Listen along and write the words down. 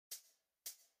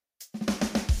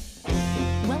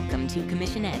to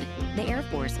Commission Ed, the Air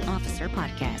Force Officer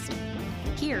Podcast.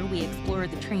 Here we explore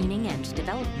the training and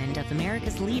development of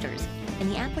America's leaders in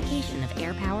the application of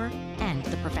air power and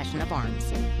the profession of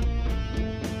arms.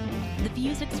 The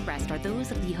views expressed are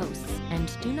those of the hosts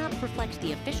and do not reflect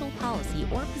the official policy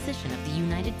or position of the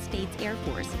United States Air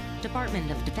Force, Department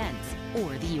of Defense,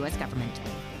 or the U.S. government.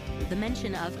 The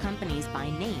mention of companies by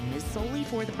name is solely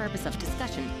for the purpose of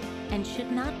discussion and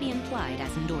should not be implied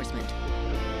as endorsement.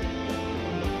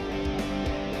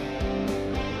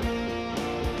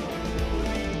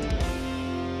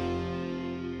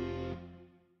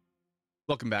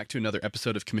 Welcome back to another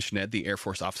episode of Commission Ed, the Air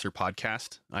Force Officer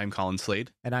Podcast. I'm Colin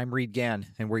Slade. And I'm Reed Gann,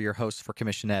 and we're your hosts for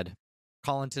Commission Ed.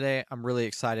 Colin, today I'm really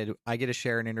excited. I get to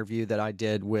share an interview that I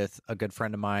did with a good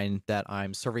friend of mine that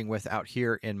I'm serving with out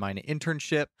here in my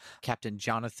internship, Captain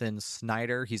Jonathan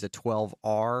Snyder. He's a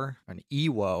 12R, an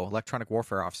EWO, Electronic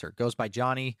Warfare Officer. Goes by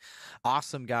Johnny.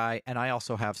 Awesome guy. And I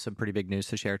also have some pretty big news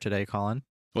to share today, Colin.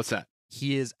 What's that?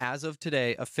 He is, as of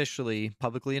today, officially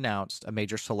publicly announced a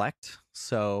Major Select.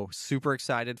 So super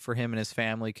excited for him and his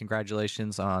family.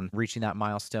 Congratulations on reaching that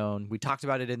milestone. We talked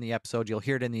about it in the episode. You'll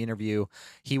hear it in the interview.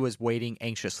 He was waiting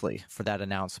anxiously for that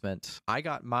announcement. I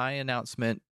got my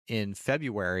announcement in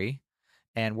February,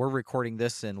 and we're recording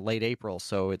this in late April.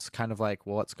 So it's kind of like,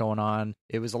 well, what's going on?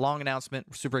 It was a long announcement.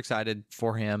 We're super excited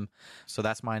for him. So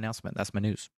that's my announcement. That's my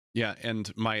news. Yeah, and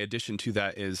my addition to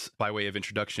that is, by way of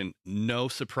introduction, no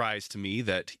surprise to me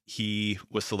that he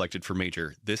was selected for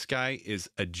Major. This guy is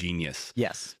a genius.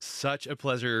 Yes. Such a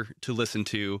pleasure to listen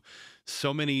to.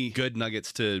 So many good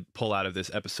nuggets to pull out of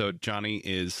this episode. Johnny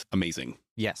is amazing.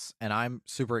 Yes, and I'm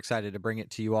super excited to bring it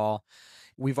to you all.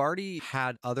 We've already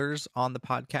had others on the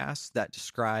podcast that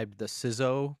described the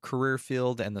CISO career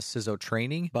field and the CISO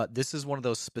training, but this is one of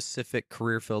those specific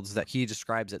career fields that he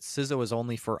describes that CISO is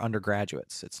only for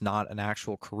undergraduates. It's not an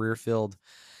actual career field.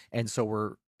 And so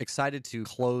we're excited to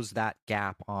close that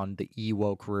gap on the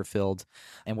EWO career field.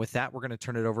 And with that, we're going to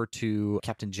turn it over to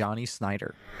Captain Johnny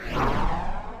Snyder.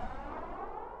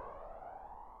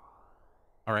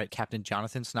 All right, Captain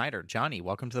Jonathan Snyder. Johnny,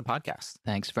 welcome to the podcast.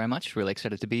 Thanks very much. Really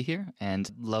excited to be here and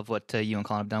love what you and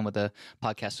Colin have done with the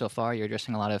podcast so far. You're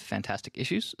addressing a lot of fantastic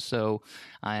issues. So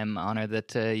I'm honored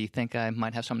that you think I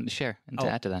might have something to share and to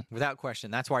add to that. Without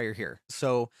question. That's why you're here.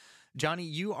 So, Johnny,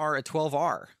 you are a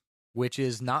 12R, which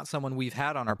is not someone we've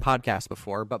had on our podcast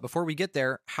before. But before we get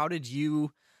there, how did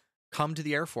you come to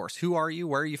the Air Force? Who are you?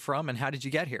 Where are you from? And how did you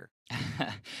get here?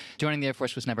 Joining the Air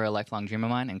Force was never a lifelong dream of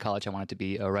mine. In college, I wanted to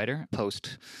be a writer.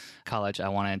 Post-college, I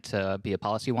wanted to be a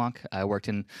policy wonk. I worked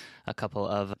in a couple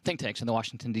of think tanks in the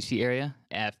Washington, D.C. area.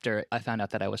 After I found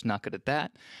out that I was not good at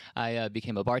that, I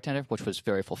became a bartender, which was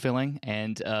very fulfilling.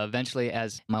 And eventually,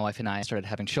 as my wife and I started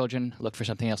having children, looked for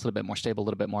something else a little bit more stable, a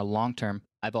little bit more long-term.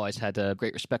 I've always had a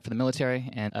great respect for the military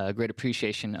and a great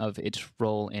appreciation of its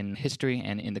role in history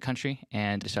and in the country,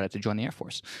 and decided to join the Air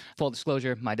Force. Full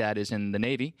disclosure, my dad is in the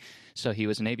Navy, so he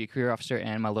was a Navy career officer,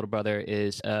 and my little brother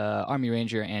is Army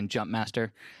Ranger and Jump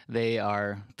Master. They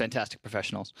are fantastic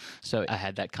professionals, so I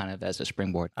had that kind of as a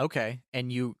springboard. Okay,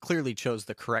 and you clearly chose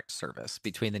the correct service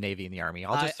between the Navy and the Army.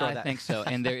 I'll just throw that. I think so,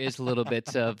 and there is a little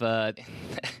bit of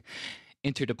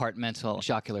interdepartmental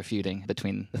jocular feuding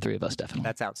between the three of us, definitely.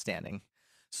 That's outstanding.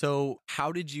 So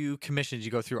how did you commission? Did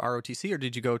you go through ROTC or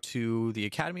did you go to the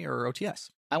academy or OTS?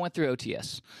 I went through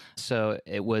OTS. So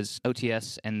it was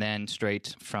OTS and then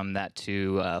straight from that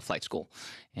to flight school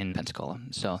in Pensacola.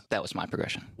 So that was my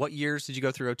progression. What years did you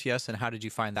go through OTS and how did you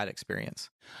find that experience?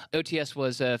 OTS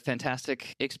was a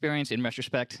fantastic experience in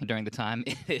retrospect during the time.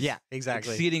 Yeah,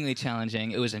 exactly. Exceedingly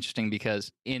challenging. It was interesting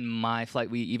because in my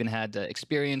flight, we even had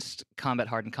experienced combat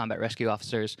hardened combat rescue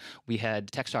officers. We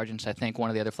had tech sergeants. I think one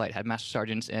of the other flight had master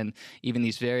sergeants, and even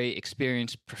these very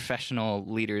experienced professional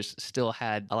leaders still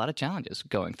had a lot of challenges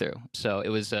going through. So it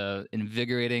was an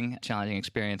invigorating, challenging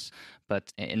experience,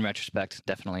 but in retrospect,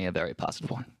 definitely a very positive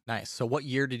one. Nice. So what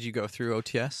year did you go through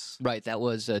OTS? Right. That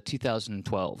was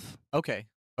 2012. Okay.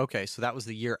 So that was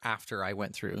the year after I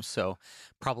went through. So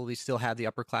probably still had the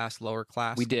upper class, lower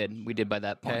class. We did by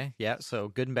that point. Okay. Yeah. So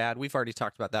good and bad. We've already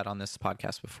talked about that on this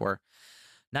podcast before.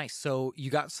 Nice. So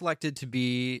you got selected to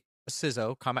be a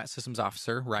CISO, Combat Systems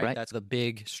Officer, right? That's the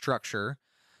big structure.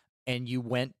 And you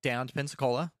went down to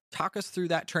Pensacola. Talk us through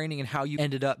that training and how you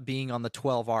ended up being on the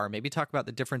 12R. Maybe talk about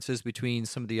the differences between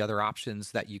some of the other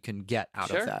options that you can get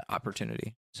out of that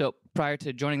opportunity. So prior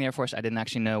to joining the Air Force, I didn't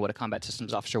actually know what a combat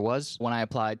systems officer was. When I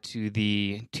applied to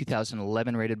the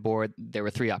 2011 rated board, there were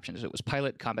 3 options. It was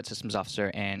pilot, combat systems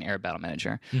officer, and air battle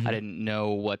manager. Mhm. I didn't know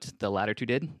what the latter 2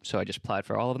 did, so I just applied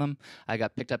for all of them. I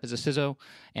got picked up as a CISO,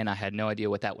 and I had no idea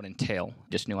what that would entail.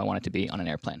 Just knew I wanted to be on an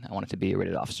airplane. I wanted to be a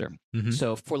rated officer. Mhm.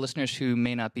 So for listeners who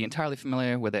may not be entirely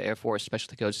familiar with the Air Force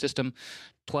specialty code system,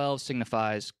 12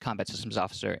 signifies combat systems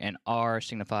officer, and R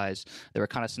signifies the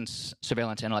reconnaissance,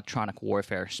 surveillance, and electronic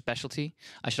warfare specialty.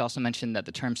 I should also mention that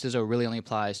the term CISO really only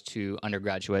applies to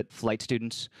undergraduate flight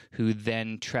students who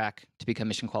then track to become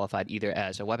mission qualified either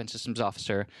as a weapons systems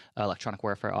officer, electronic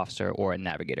warfare officer, or a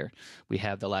navigator. We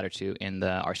have the latter 2 in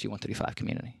the RC-135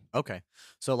 community. Okay.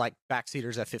 So like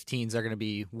backseaters F-15s are going to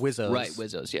be WIZOs. Right,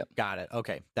 WIZOs, yep. Got it.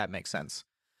 Okay. That makes sense.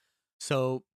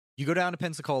 So you go down to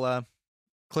Pensacola.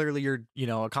 Clearly you're,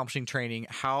 accomplishing training.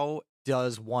 How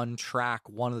does one track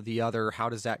one or the other? How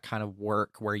does that kind of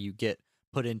work where you get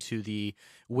put into the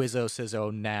WIZO,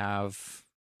 CISO, NAV,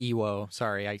 EWO?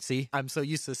 Sorry, I'm so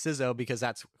used to CISO because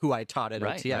that's who I taught at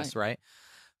OTS, right?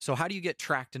 So how do you get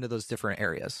tracked into those different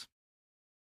areas?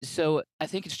 So I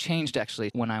think it's changed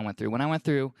actually when I went through. When I went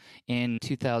through in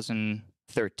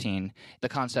 2013, the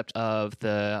concept of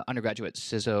the undergraduate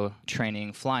CISO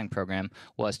training flying program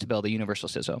was to build a universal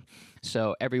CISO.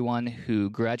 So everyone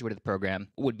who graduated the program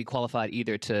would be qualified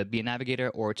either to be a navigator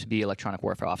or to be electronic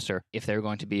warfare officer. If they were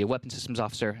going to be a weapons systems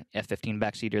officer, F-15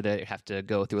 backseater, they have to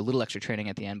go through a little extra training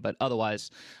at the end. But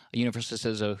otherwise, a universal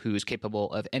CISO who is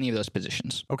capable of any of those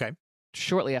positions. Okay.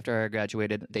 Shortly after I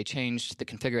graduated, they changed the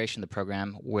configuration of the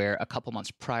program where a couple months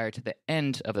prior to the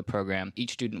end of the program,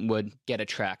 each student would get a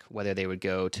track, whether they would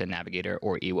go to Navigator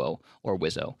or EWO or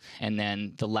WIZO. And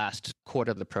then the last quarter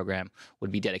of the program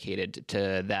would be dedicated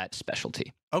to that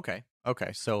specialty. Okay.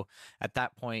 So at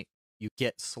that point, you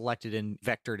get selected and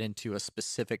vectored into a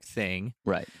specific thing.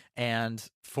 Right. And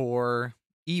for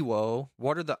EWO,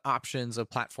 what are the options of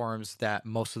platforms that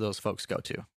most of those folks go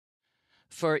to?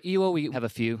 For EWO, we have a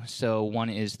few. So one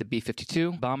is the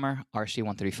B-52 bomber,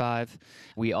 RC-135.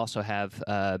 We also have...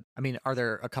 are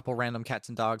there a couple random cats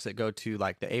and dogs that go to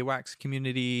like the AWACS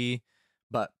community?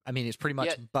 But, it's pretty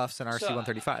much buffs and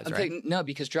RC-135s, right? No,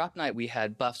 because drop night, we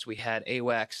had buffs, we had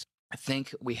AWACS. I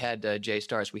think we had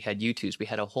J-stars, we had U2s, we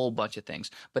had a whole bunch of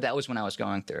things. But that was when I was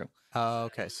going through. Oh,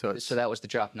 okay. So that was the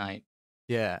drop night.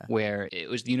 Yeah. Where it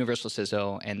was the universal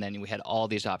CISO, and then we had all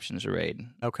these options arrayed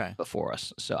before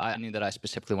us. So I knew that I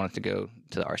specifically wanted to go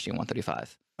to the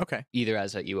RC-135. Okay. Either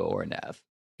as a EWO or a NAV.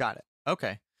 Got it.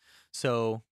 Okay.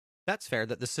 So that's fair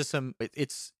that the system,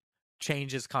 it's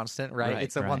change is constant, right?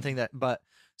 It's one thing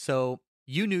so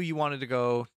you knew you wanted to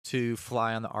go to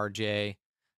fly on the RJ,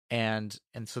 and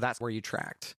so that's where you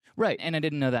tracked. Right. And I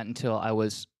didn't know that until I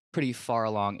was pretty far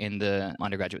along in the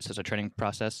undergraduate CISO training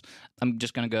process. I'm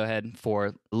just going to go ahead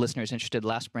for listeners interested.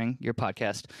 Last spring, your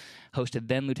podcast hosted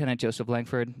then Lieutenant Joseph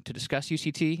Langford to discuss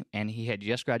UCT, and he had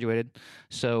just graduated.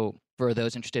 So for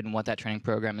those interested in what that training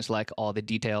program is like, all the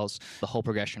details, the whole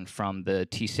progression from the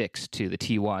T6 to the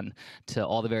T1 to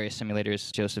all the various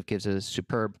simulators, Joseph gives a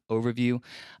superb overview.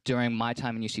 During my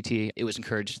time in UCT, it was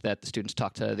encouraged that the students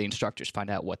talk to the instructors, find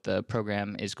out what the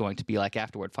program is going to be like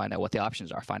afterward, find out what the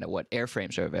options are, find out what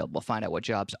airframes are available, find out what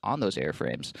jobs on those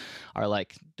airframes are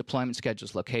like, deployment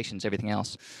schedules, locations, everything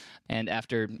else. And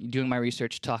after doing my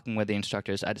research, talking with the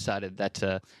instructors, I decided that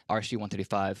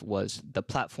RC-135 was the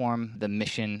platform, the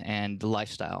mission, and the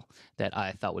lifestyle that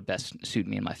I thought would best suit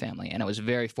me and my family. And I was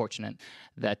very fortunate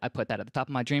that I put that at the top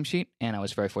of my dream sheet, and I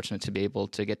was very fortunate to be able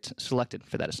to get selected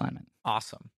for that assignment.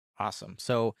 Awesome.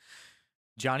 So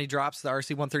Johnny drops the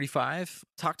RC-135.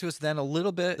 Talk to us then a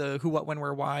little bit, the who, what, when,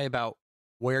 where, why, about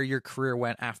where your career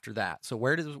went after that. So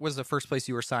where was the first place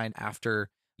you were assigned after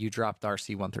you dropped the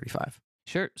RC-135?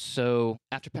 Sure. So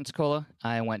after Pensacola,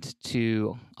 I went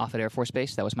to Offutt Air Force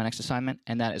Base. That was my next assignment,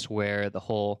 and that is where the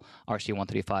whole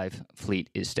RC-135 fleet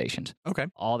is stationed. Okay.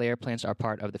 All the airplanes are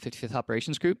part of the 55th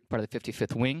Operations Group, part of the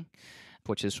 55th Wing,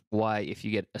 which is why if you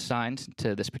get assigned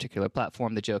to this particular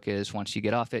platform, the joke is once you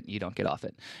get off it, you don't get off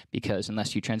it. Because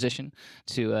unless you transition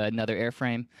to another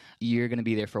airframe, you're going to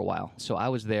be there for a while. So I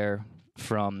was there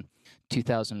from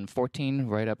 2014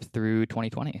 right up through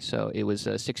 2020. So it was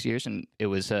 6 years, and it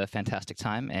was a fantastic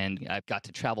time. And I got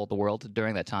to travel the world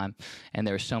during that time. And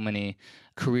there are so many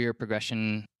career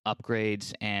progression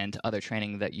upgrades and other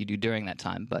training that you do during that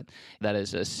time. But that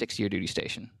is a 6-year duty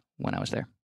station when I was there.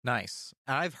 Nice.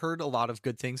 I've heard a lot of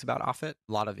good things about Offutt.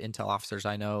 A lot of intel officers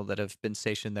I know that have been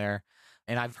stationed there.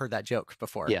 And I've heard that joke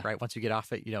before, right? Once you get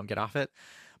off it, you don't get off it.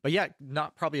 But yeah,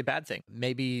 not probably a bad thing.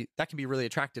 Maybe that can be really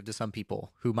attractive to some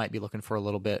people who might be looking for a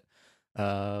little bit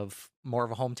of more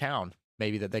of a hometown.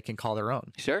 maybe that they can call their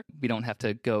own. Sure. We don't have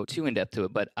to go too in-depth to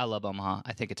it, but I love Omaha.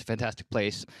 I think it's a fantastic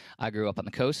place. I grew up on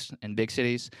the coast in big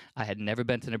cities. I had never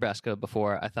been to Nebraska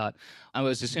before. I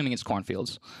was assuming it's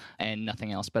cornfields and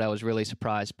nothing else, but I was really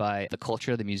surprised by the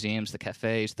culture, the museums, the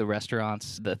cafes, the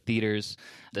restaurants, the theaters,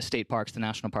 the state parks, the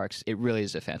national parks. It really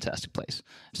is a fantastic place.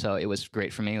 So it was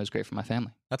great for me. It was great for my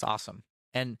family. That's awesome.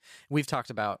 And we've talked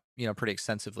about, pretty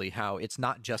extensively how it's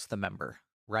not just the member,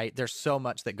 right? There's so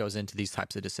much that goes into these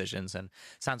types of decisions, and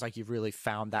it sounds like you've really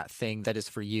found that thing that is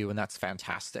for you, and that's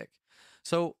fantastic.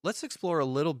 So let's explore a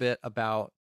little bit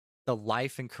about the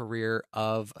life and career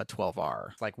of a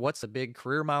 12R. Like, what's the big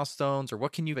career milestones, or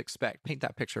what can you expect? Paint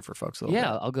that picture for folks a little bit.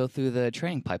 Yeah, I'll go through the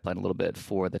training pipeline a little bit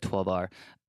for the 12R.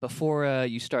 Before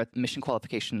you start mission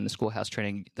qualification in the schoolhouse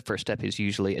training, the first step is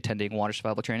usually attending water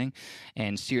survival training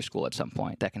and SEER school at some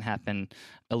point. That can happen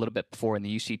a little bit before in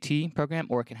the UCT program,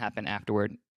 or it can happen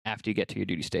afterward after you get to your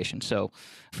duty station. So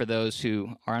for those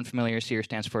who are unfamiliar, SEER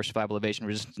stands for Survival, Evasion,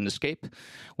 Resistance, and Escape,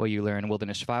 where you learn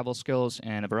wilderness survival skills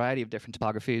and a variety of different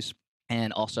topographies,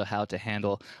 and also how to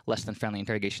handle less than friendly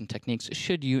interrogation techniques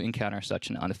should you encounter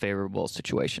such an unfavorable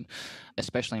situation.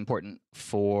 Especially important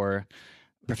for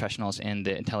professionals in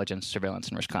the intelligence, surveillance,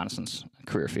 and reconnaissance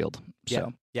career field.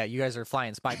 So, yeah, you guys are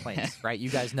flying spy planes, right?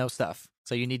 You guys know stuff.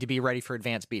 So you need to be ready for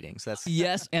advanced beatings.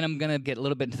 Yes, and I'm going to get a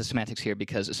little bit into the semantics here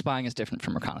because spying is different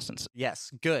from reconnaissance.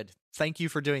 Yes, good. Thank you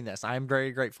for doing this. I'm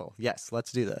very grateful. Yes,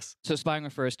 let's do this. So spying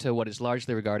refers to what is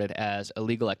largely regarded as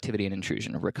illegal activity and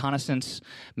intrusion. Reconnaissance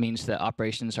means that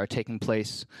operations are taking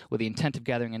place with the intent of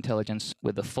gathering intelligence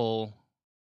with the full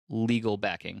legal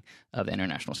backing of the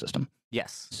international system.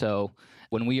 Yes. So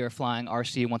when we are flying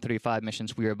RC-135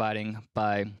 missions, we are abiding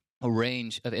by a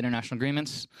range of international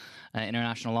agreements,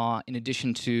 international law, in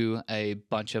addition to a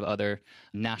bunch of other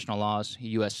national laws,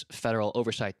 U.S. federal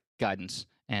oversight guidance,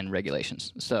 and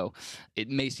regulations. So it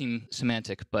may seem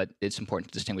semantic, but it's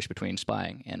important to distinguish between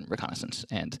spying and reconnaissance.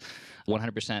 And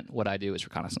 100% what I do is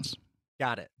reconnaissance.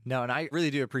 Got it. No, and I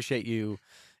really do appreciate you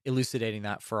elucidating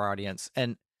that for our audience.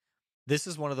 And this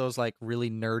is one of those like really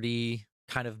nerdy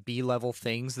kind of B-level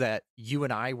things that you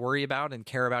and I worry about and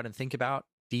care about and think about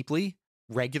deeply,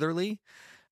 regularly.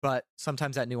 But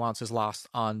sometimes that nuance is lost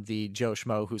on the Joe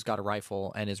Schmo who's got a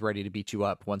rifle and is ready to beat you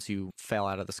up once you fell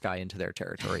out of the sky into their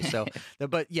territory. So,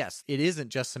 but yes, it isn't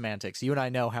just semantics. You and I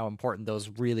know how important those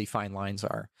really fine lines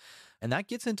are. And that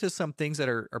gets into some things that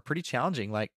are pretty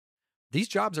challenging. Like, these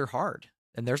jobs are hard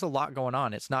and there's a lot going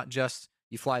on. It's not just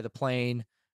you fly the plane,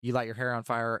 you light your hair on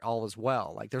fire, all is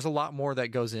well. Like, there's a lot more that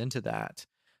goes into that.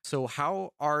 So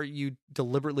how are you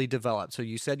deliberately developed? So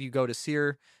you said you go to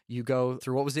SEER, you go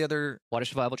through, what was the other? Water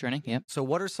survival training, yeah. So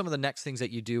what are some of the next things that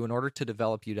you do in order to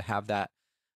develop you to have that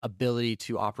ability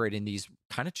to operate in these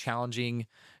kind of challenging,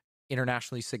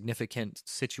 internationally significant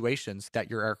situations that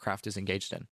your aircraft is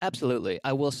engaged in? Absolutely.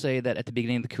 I will say that at the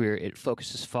beginning of the career, it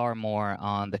focuses far more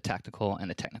on the tactical and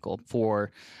the technical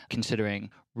for considering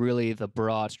really the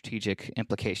broad strategic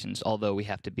implications, although we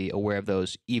have to be aware of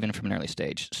those even from an early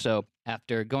stage. So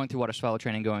after going through water survival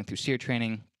training, going through SEER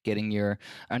training, getting your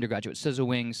undergraduate sizzle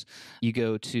wings, you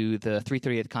go to the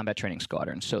 338th Combat Training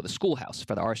Squadron, so the schoolhouse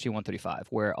for the RC-135,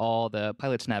 where all the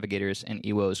pilots, navigators, and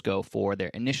EWOs go for their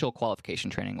initial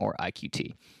qualification training, or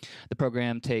IQT. The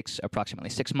program takes approximately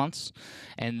 6 months,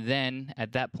 and then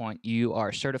at that point, you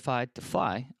are certified to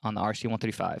fly on the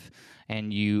RC-135,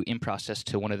 and you in process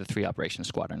to one of the 3 operations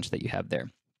squadrons that you have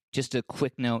there. Just a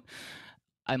quick note,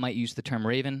 I might use the term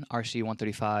Raven.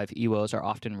 RC-135 EWOs are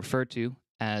often referred to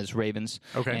as Ravens.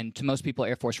 Okay. And to most people,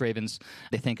 Air Force Ravens,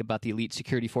 they think about the elite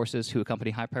security forces who accompany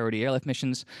high-priority airlift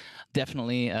missions.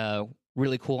 Definitely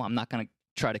really cool. I'm not going to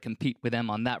try to compete with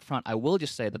them on that front. I will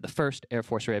just say that the first Air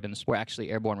Force Ravens were actually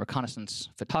airborne reconnaissance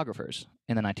photographers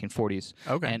in the 1940s.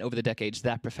 Okay. And over the decades,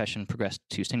 that profession progressed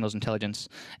to signals intelligence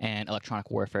and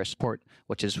electronic warfare support,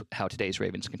 which is how today's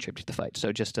Ravens contribute to the fight.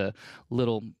 So just a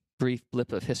little brief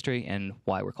blip of history and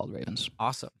why we're called Ravens.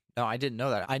 Awesome. No, I didn't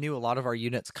know that. I knew a lot of our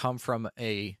units come from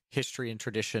a history and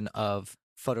tradition of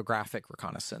photographic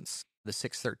reconnaissance. The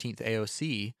 613th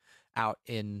AOC out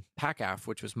in PACAF,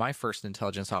 which was my first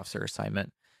intelligence officer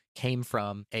assignment, came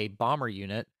from a bomber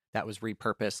unit that was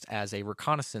repurposed as a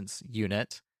reconnaissance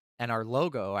unit. And our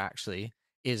logo actually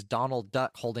is Donald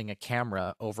Duck holding a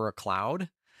camera over a cloud.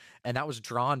 And that was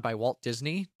drawn by Walt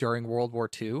Disney during World War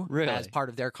II as part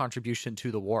of their contribution to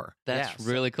the war. That's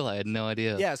really cool. I had no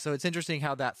idea. Yeah, so it's interesting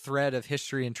how that thread of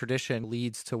history and tradition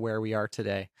leads to where we are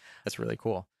today. That's really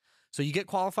cool. So you get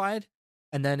qualified,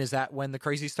 and then is that when the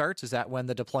crazy starts? Is that when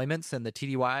the deployments and the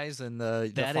TDYs and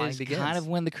the flying begins? That is kind of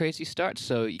when the crazy starts.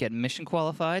 So you get mission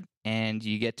qualified. and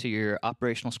you get to your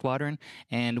operational squadron,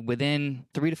 and within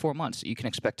 3 to 4 months, you can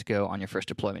expect to go on your first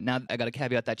deployment. Now, I got to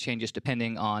caveat that changes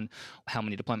depending on how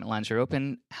many deployment lines are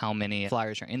open, how many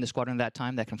flyers are in the squadron at that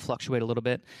time. That can fluctuate a little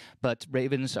bit, but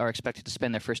Ravens are expected to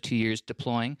spend their first 2 years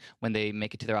deploying when they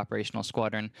make it to their operational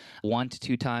squadron 1 to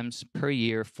 2 times per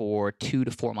year for 2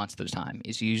 to 4 months at a time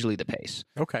is usually the pace.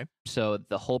 Okay. So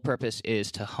the whole purpose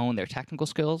is to hone their technical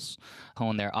skills,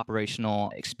 hone their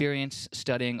operational experience,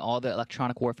 studying all the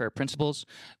electronic warfare principles.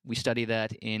 We study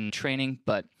that in training,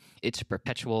 but it's a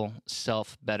perpetual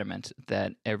self-betterment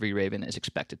that every Raven is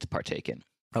expected to partake in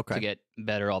to get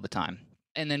better all the time.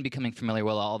 And then becoming familiar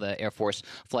with all the Air Force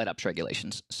flight ops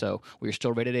regulations. So we're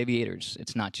still rated aviators.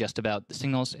 It's not just about the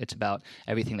signals, it's about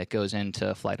everything that goes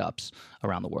into flight ops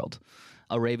around the world.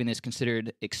 A Raven is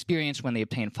considered experienced when they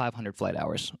obtain 500 flight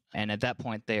hours. And at that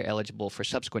point, they are eligible for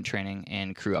subsequent training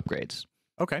and crew upgrades.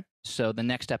 Okay. So the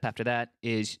next step after that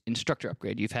is instructor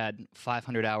upgrade. You've had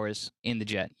 500 hours in the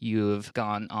jet. You've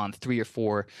gone on 3 or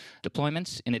 4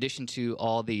 deployments, in addition to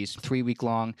all these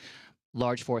 3-week-long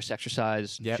large force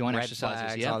exercise, joint red exercises,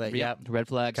 flags, all that, red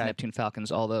flags, Neptune Falcons,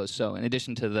 all those. So in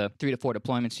addition to the 3 to 4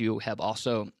 deployments, you have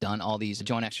also done all these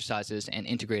joint exercises and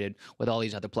integrated with all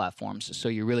these other platforms. So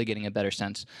you're really getting a better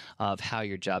sense of how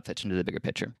your job fits into the bigger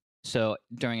picture. So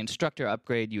during instructor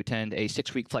upgrade, you attend a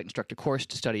 6-week flight instructor course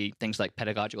to study things like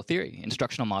pedagogical theory,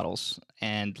 instructional models,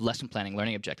 and lesson planning,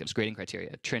 learning objectives, grading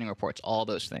criteria, training reports, all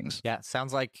those things. Yeah,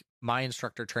 sounds like my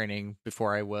instructor training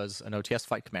before I was an OTS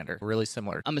flight commander. Really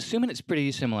similar. I'm assuming it's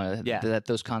pretty similar, that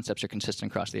those concepts are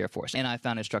consistent across the Air Force. And I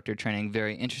found instructor training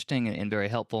very interesting and very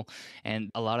helpful.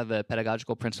 And a lot of the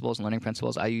pedagogical principles and learning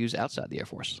principles I use outside the Air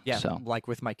Force. Yeah, like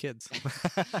with my kids.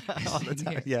 All the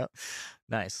time. Yeah.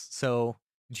 Nice. So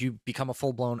do you become a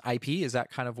full-blown IP? Is that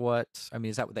kind of what, I mean,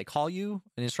 is that what they call you?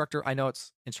 An instructor? I know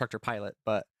it's instructor pilot,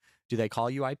 but do they call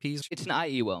you IPs? It's an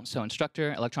IEWO, so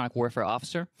Instructor Electronic Warfare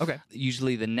Officer. Okay.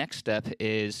 Usually the next step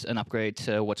is an upgrade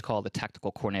to what's called the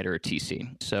Tactical Coordinator, or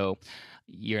TC. So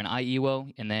you're an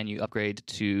IEWO, and then you upgrade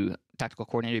to Tactical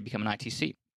Coordinator to become an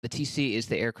ITC. The TC is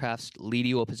the aircraft's lead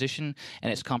EWO position,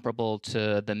 and it's comparable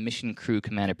to the Mission Crew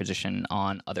Commander position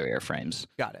on other airframes.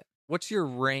 Got it. What's your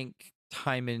rank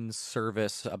time in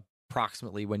service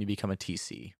approximately when you become a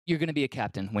TC? You're going to be a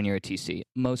captain when you're a TC.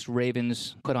 Most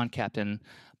Ravens put on captain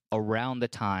around the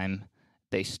time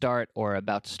they start or are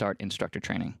about to start instructor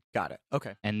training. Got it.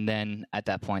 Okay. And then at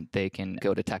that point, they can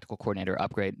go to tactical coordinator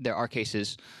upgrade. There are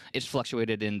cases, it's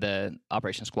fluctuated in the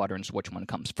operation squadrons, which one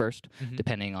comes first,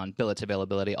 depending on billets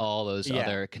availability, all those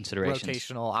other considerations.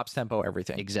 Rotational, ops tempo,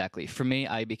 everything. Exactly. For me,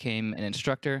 I became an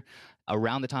instructor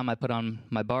around the time I put on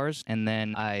my bars, and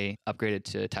then I upgraded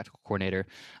to tactical coordinator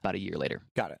about a year later.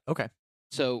 Got it. Okay.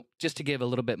 So just to give a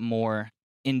little bit more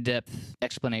in-depth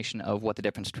explanation of what the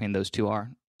difference between those two are.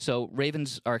 So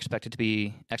Ravens are expected to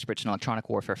be experts in electronic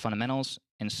warfare fundamentals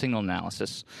and signal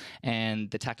analysis, and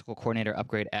the tactical coordinator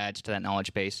upgrade adds to that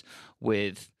knowledge base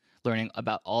with learning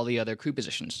about all the other crew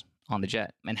positions on the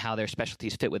jet and how their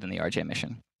specialties fit within the RJ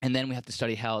mission. And then we have to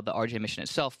study how the RJ mission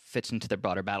itself fits into the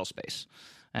broader battle space,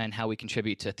 and how we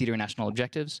contribute to theater national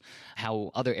objectives,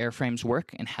 how other airframes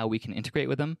work and how we can integrate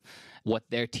with them, what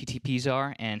their TTPs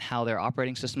are and how their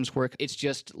operating systems work. It's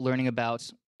just learning about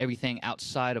everything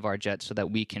outside of our jet so that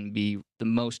we can be the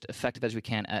most effective as we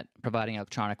can at providing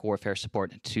electronic warfare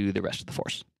support to the rest of the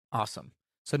force. Awesome.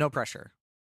 So no pressure.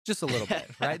 Just a little bit,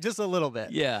 right? Just a little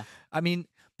bit. Yeah. I mean,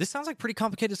 this sounds like pretty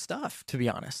complicated stuff, to be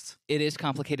honest. It is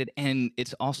complicated, and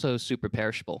it's also super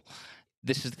perishable.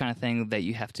 This is the kind of thing that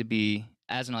you have to be,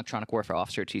 as an electronic warfare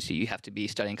officer at TC, you have to be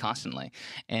studying constantly.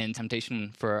 And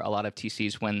temptation for a lot of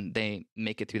TCs when they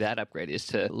make it through that upgrade is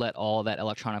to let all that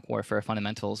electronic warfare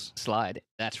fundamentals slide.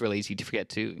 That's really easy to forget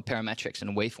too. Parametrics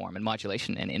and waveform and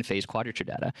modulation and in-phase quadrature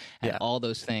data and all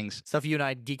those things. Stuff you and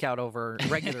I geek out over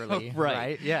regularly,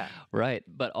 right? Yeah. Right.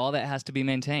 But all that has to be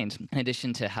maintained in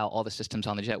addition to how all the systems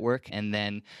on the jet work and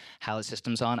then how the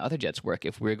systems on other jets work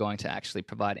if we're going to actually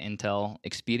provide intel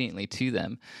expediently to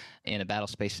them in a battle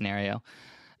space scenario.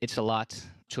 It's a lot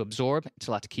to absorb. It's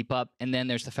a lot to keep up. And then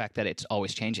there's the fact that it's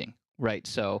always changing. Right.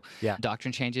 So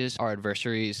doctrine changes. Our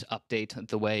adversaries update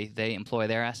the way they employ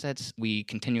their assets. We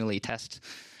continually test,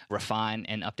 refine,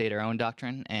 and update our own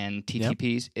doctrine and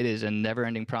TTPs. It is a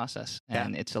never-ending process.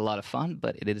 And it's a lot of fun,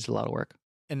 but it is a lot of work.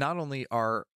 And not only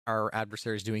are our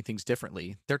adversaries doing things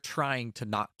differently, they're trying to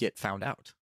not get found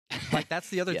out. Like, that's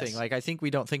the other thing. Like, I think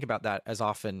we don't think about that as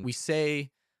often. We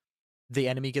say the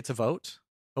enemy gets a vote,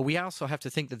 but we also have to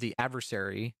think that the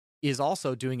adversary is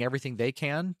also doing everything they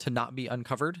can to not be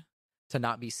uncovered, to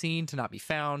not be seen, to not be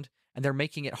found, and they're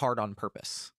making it hard on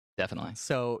purpose. Definitely.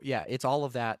 So yeah, it's all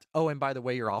of that. Oh, and by the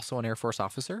way, you're also an Air Force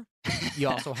officer. You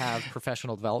also have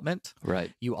professional development.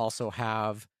 Right. You also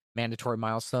have mandatory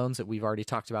milestones that we've already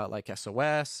talked about, like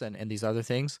SOS and these other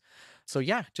things. So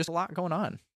yeah, just a lot going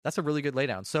on. That's a really good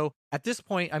laydown. So at this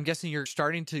point, I'm guessing you're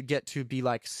starting to get to be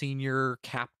like senior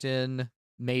captain,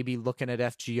 maybe looking at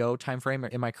FGO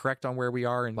timeframe. Am I correct on where we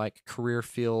are in like career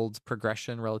field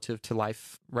progression relative to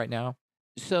life right now?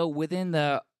 So within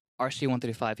the RC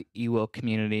 135 EWO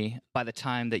community, by the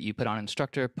time that you put on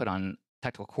instructor, put on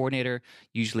tactical coordinator,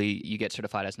 usually you get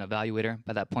certified as an evaluator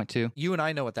by that point too. You and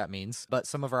I know what that means, but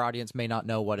some of our audience may not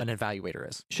know what an evaluator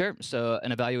is. Sure. So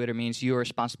an evaluator means you are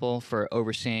responsible for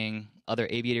overseeing other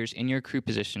aviators in your crew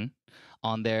position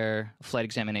on their flight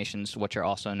examinations, which are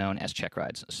also known as check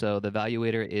rides. So the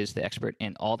evaluator is the expert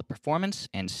in all the performance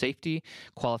and safety,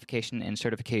 qualification and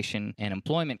certification and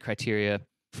employment criteria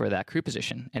for that crew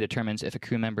position and determines if a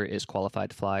crew member is qualified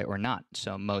to fly or not.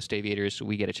 So most aviators,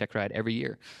 we get a check ride every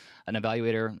year. An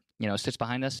evaluator, sits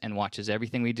behind us and watches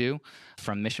everything we do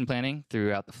from mission planning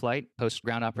throughout the flight,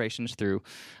 post-ground operations, through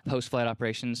post-flight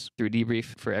operations, through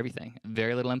debrief, for everything.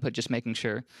 Very little input, just making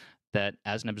sure that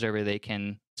as an observer, they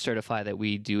can certify that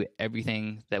we do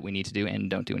everything that we need to do and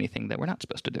don't do anything that we're not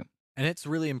supposed to do. And it's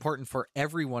really important for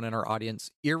everyone in our audience,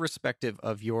 irrespective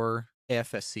of your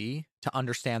AFSC, to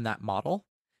understand that model,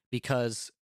 because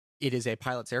it is a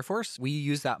pilot's Air Force. We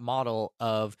use that model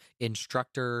of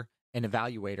instructor and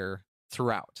evaluator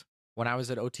throughout. When I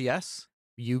was at OTS,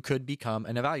 you could become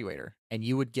an evaluator and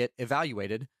you would get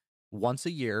evaluated once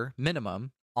a year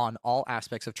minimum on all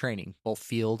aspects of training, both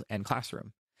field and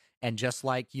classroom. And just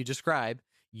like you described,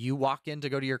 you walk in to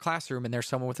go to your classroom and there's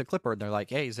someone with a clipboard and they're like,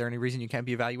 hey, is there any reason you can't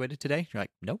be evaluated today? You're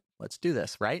like, nope, let's do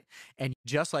this, right? And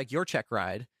just like your check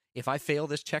ride, if I fail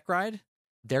this check ride,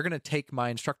 they're going to take my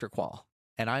instructor qual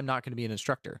and I'm not going to be an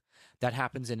instructor. That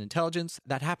happens in intelligence.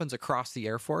 That happens across the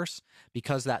Air Force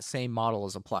because that same model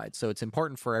is applied. So it's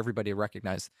important for everybody to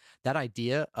recognize that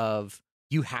idea of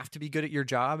you have to be good at your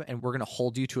job and we're going to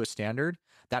hold you to a standard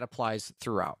that applies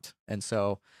throughout. And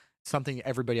so something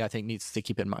everybody I think needs to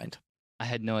keep in mind. I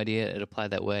had no idea it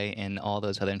applied that way in all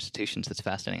those other institutions. That's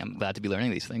fascinating. I'm glad to be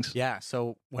learning these things. Yeah.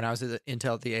 So when I was at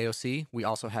Intel at the AOC, we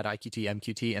also had IQT,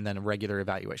 MQT, and then a regular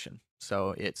evaluation.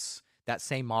 So it's that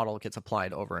same model gets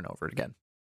applied over and over again.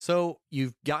 So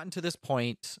you've gotten to this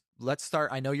point. Let's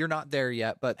start. I know you're not there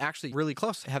yet, but actually really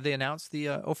close. Have they announced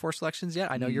the 04 selections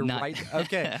yet? I know you're Not. right.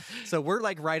 Okay. So we're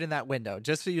like right in that window.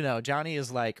 Just so you know, Johnny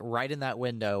is like right in that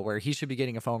window where he should be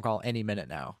getting a phone call any minute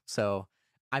now. So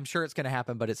I'm sure it's going to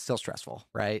happen, but it's still stressful,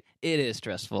 right? It is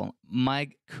stressful. My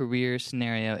career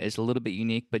scenario is a little bit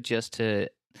unique, but just to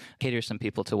cater some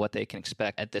people to what they can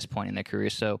expect at this point in their career.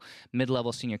 So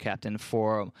mid-level senior captain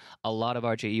for a lot of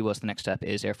our JEWOs, the next step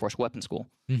is Air Force Weapons School.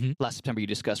 Mm-hmm. Last September, you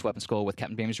discussed Weapons School with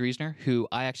Captain James Reesner, who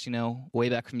I actually know way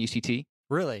back from UCT.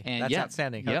 Really? And That's yeah,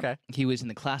 outstanding. Yep. Okay. He was in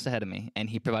the class ahead of me, and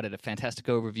he provided a fantastic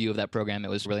overview of that program. It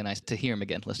was really nice to hear him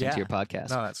again, listening to your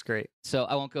podcast. No, that's great. So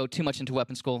I won't go too much into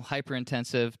weapons school.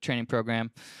 Hyper-intensive training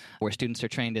program where students are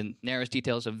trained in narrowest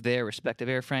details of their respective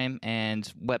airframe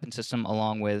and weapon system,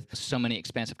 along with so many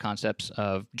expansive concepts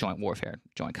of joint warfare,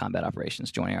 joint combat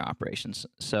operations, joint air operations.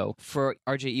 So for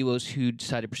RJEWOs who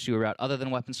decide to pursue a route other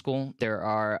than weapons school, there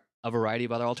are a variety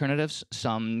of other alternatives.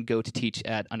 Some go to teach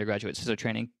at undergraduate CISO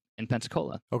training in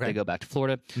Pensacola. Okay. They go back to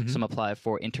Florida. Mm-hmm. Some apply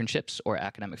for internships or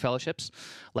academic fellowships,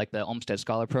 like the Olmsted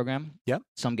Scholar Program. Yep.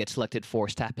 Some get selected for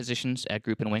staff positions at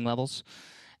group and wing levels,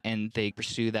 and they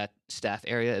pursue that staff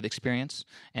area of experience.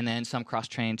 And then some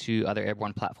cross-train to other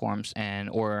airborne platforms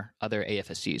or other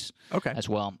AFSCs as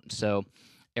well. So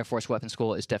Air Force Weapons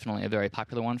School is definitely a very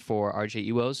popular one for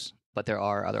RJEWOs, but there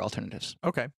are other alternatives.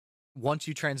 Okay. Once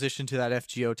you transition to that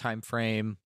FGO time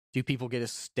frame, do people get to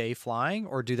stay flying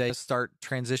or do they start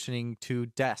transitioning to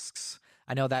desks?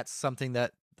 I know that's something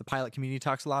that the pilot community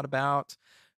talks a lot about.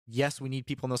 Yes, we need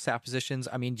people in those staff positions.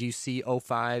 I mean, do you see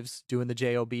O5s doing the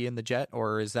JOB in the jet,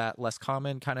 or is that less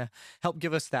common? Kind of help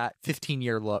give us that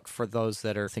 15-year look for those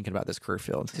that are thinking about this career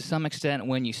field. To some extent,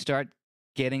 when you start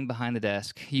getting behind the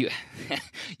desk, you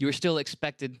are still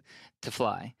expected to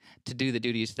fly, to do the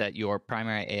duties that your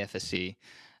primary AFSC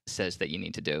says that you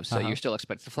need to do. So you're still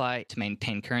expected to fly, to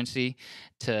maintain currency,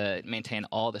 to maintain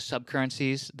all the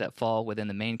sub-currencies that fall within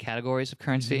the main categories of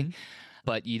currency. Mm-hmm.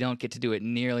 But you don't get to do it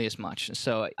nearly as much.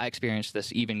 So I experienced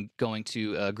this even going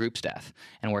to group staff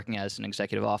and working as an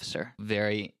executive officer.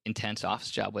 Very intense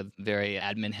office job with very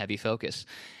admin-heavy focus.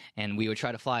 And we would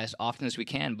try to fly as often as we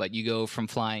can, but you go from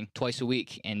flying twice a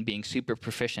week and being super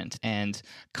proficient and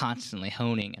constantly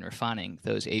honing and refining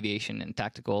those aviation and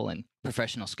tactical and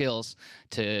professional skills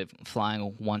to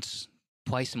flying once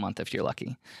twice a month if you're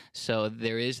lucky. So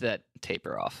there is that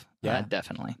taper off. Yeah.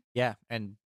 Definitely. Yeah,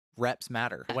 and reps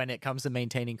matter. When it comes to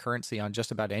maintaining currency on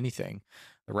just about anything,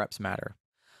 the reps matter.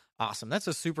 Awesome. That's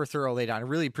a super thorough laydown. I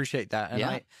really appreciate that.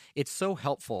 And it's so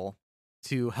helpful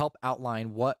to help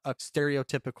outline what a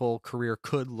stereotypical career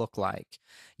could look like.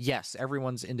 Yes,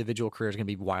 everyone's individual career is going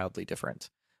to be wildly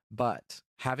different, but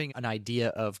having an idea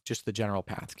of just the general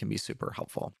path can be super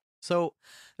helpful. So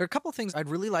there are a couple of things I'd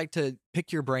really like to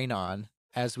pick your brain on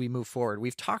as we move forward.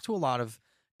 We've talked to a lot of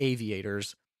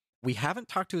aviators. We haven't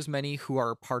talked to as many who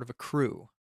are part of a crew.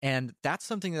 And that's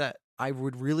something that I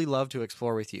would really love to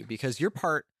explore with you, because you're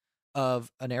part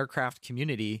of an aircraft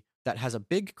community that has a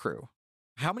big crew.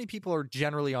 How many people are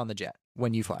generally on the jet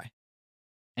when you fly?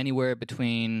 Anywhere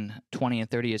between 20 and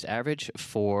 30 is average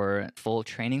for full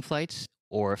training flights,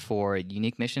 or for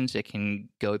unique missions, it can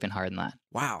go even higher than that.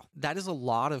 Wow, that is a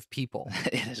lot of people.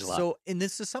 It is a lot. So, and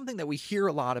this is something that we hear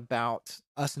a lot about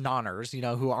us nonners,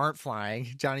 who aren't flying.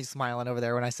 Johnny's smiling over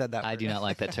there when I said that. I do not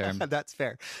like that term. That's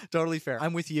fair. Totally fair.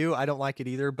 I'm with you. I don't like it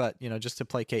either, but, just to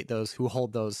placate those who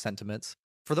hold those sentiments.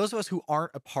 For those of us who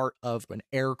aren't a part of an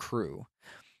air crew,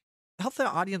 help the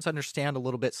audience understand a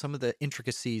little bit some of the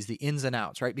intricacies, the ins and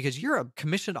outs, right? Because you're a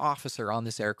commissioned officer on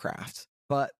this aircraft,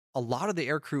 but a lot of the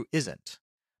air crew isn't.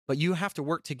 But you have to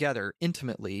work together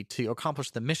intimately to accomplish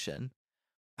the mission.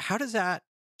 How does that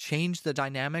change the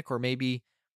dynamic, or maybe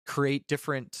create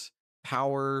different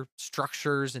power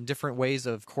structures and different ways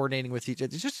of coordinating with each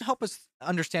other? Just help us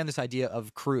understand this idea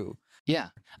of crew. Yeah.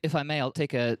 If I may, I'll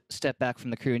take a step back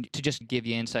from the crew to just give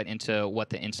you insight into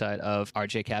what the inside of our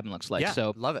J cabin looks like. Yeah,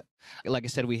 so, love it. Like I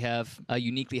said, we have a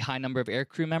uniquely high number of air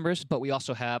crew members, but we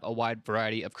also have a wide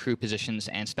variety of crew positions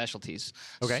and specialties.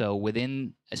 Okay. So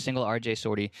within a single RJ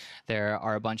sortie, there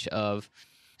are a bunch of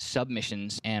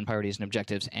submissions and priorities and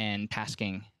objectives and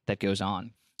tasking that goes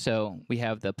on. So we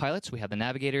have the pilots, we have the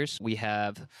navigators, we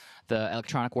have the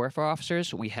electronic warfare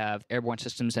officers, we have airborne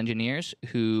systems engineers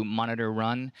who monitor,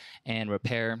 run, and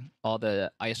repair all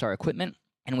the ISR equipment,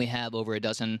 and we have over a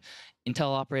dozen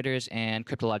intel operators and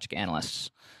cryptologic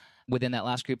analysts. Within that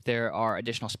last group, there are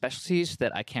additional specialties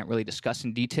that I can't really discuss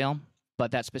in detail, but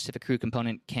that specific crew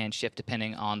component can shift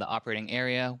depending on the operating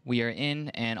area we are in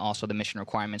and also the mission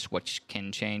requirements, which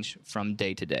can change from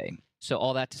day to day. So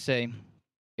all that to say,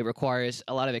 it requires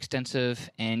a lot of extensive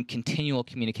and continual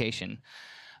communication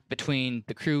between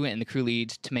the crew and the crew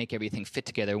leads to make everything fit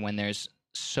together when there's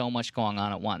so much going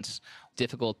on at once.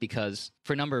 Difficult because,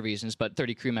 for a number of reasons, but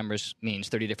 30 crew members means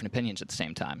 30 different opinions at the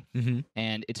same time. Mm-hmm.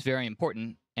 And it's very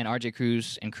important, and RJ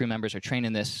crews and crew members are trained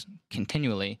in this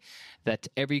continually, that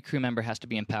every crew member has to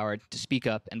be empowered to speak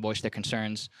up and voice their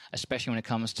concerns, especially when it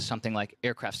comes to something like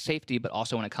aircraft safety, but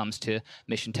also when it comes to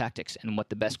mission tactics and what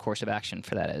the best course of action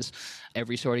for that is.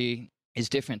 Every sortie is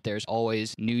different. There's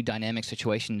always new dynamic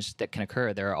situations that can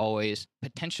occur. There are always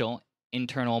potential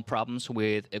internal problems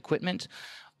with equipment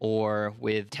or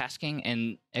with tasking,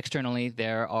 and externally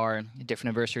there are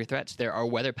different adversary threats. There are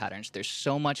weather patterns. There's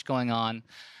so much going on,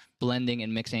 blending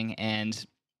and mixing, and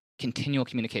continual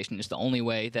communication is the only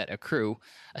way that a crew,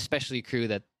 especially a crew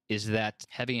that is that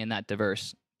heavy and that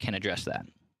diverse, can address that.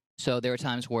 So there are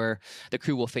times where the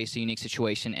crew will face a unique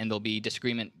situation and there'll be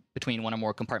disagreement between one or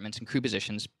more compartments and crew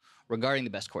positions regarding the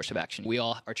best course of action. We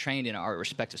all are trained in our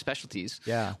respective specialties.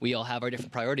 Yeah. We all have our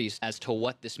different priorities as to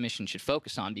what this mission should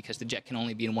focus on, because the jet can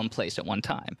only be in one place at one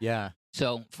time. Yeah.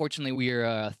 So fortunately, we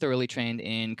are thoroughly trained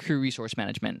in crew resource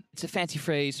management. It's a fancy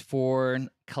phrase for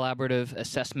collaborative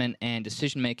assessment and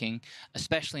decision-making,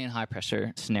 especially in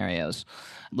high-pressure scenarios.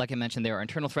 Like I mentioned, there are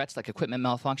internal threats like equipment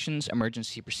malfunctions,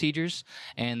 emergency procedures,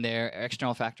 and there are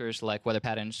external factors like weather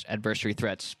patterns, adversary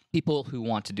threats, people who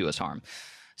want to do us harm.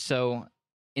 So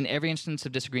in every instance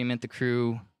of disagreement, the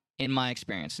crew, in my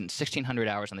experience, in 1,600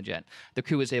 hours on the jet, the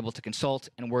crew is able to consult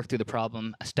and work through the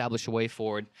problem, establish a way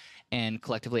forward, and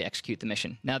collectively execute the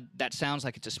mission. Now, that sounds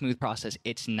like it's a smooth process.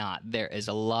 It's not. There is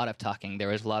a lot of talking.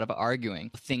 There is a lot of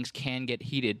arguing. Things can get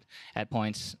heated at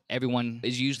points. Everyone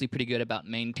is usually pretty good about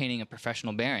maintaining a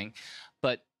professional bearing,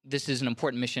 but this is an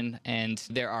important mission, and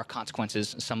there are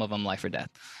consequences, some of them life or death,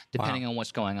 depending on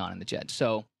what's going on in the jet.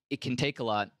 So it can take a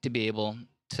lot to be able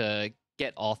to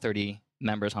get all 30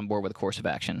 members on board with a course of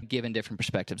action, given different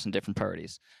perspectives and different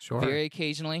priorities. Sure. Very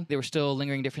occasionally, there were still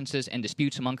lingering differences and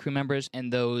disputes among crew members,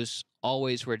 and those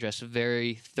always were addressed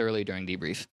very thoroughly during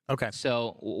debrief. Okay.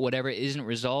 So whatever isn't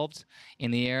resolved in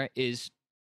the air is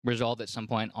resolved at some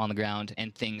point on the ground,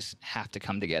 and things have to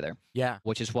come together. Yeah.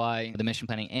 Which is why the mission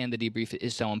planning and the debrief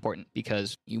is so important,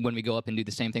 because when we go up and do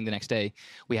the same thing the next day,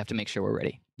 we have to make sure we're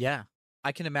ready. Yeah.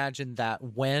 I can imagine that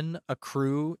when a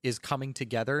crew is coming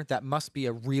together, that must be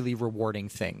a really rewarding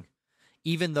thing.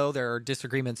 even though there are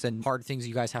disagreements and hard things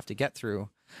you guys have to get through,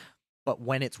 but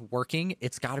when it's working,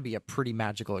 it's got to be a pretty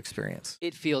magical experience.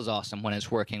 It feels awesome when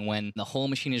it's working, when the whole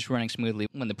machine is running smoothly,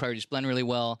 when the priorities blend really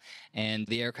well, and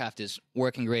the aircraft is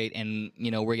working great, and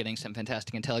we're getting some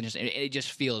fantastic intelligence. It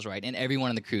just feels right, and everyone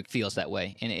in the crew feels that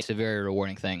way, and it's a very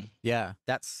rewarding thing. Yeah,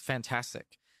 that's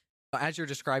fantastic. As you're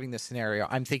describing this scenario,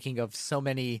 I'm thinking of so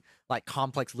many like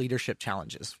complex leadership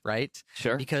challenges, right?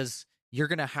 Sure. Because you're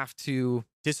going to have to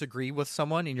disagree with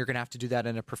someone, and you're going to have to do that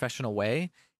in a professional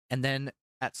way, and then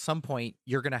at some point,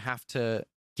 you're going to have to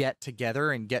get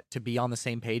together and get to be on the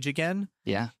same page again.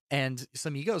 Yeah. And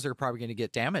some egos are probably going to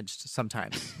get damaged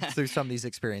sometimes through some of these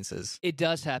experiences. It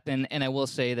does happen. And I will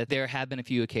say that there have been a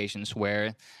few occasions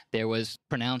where there was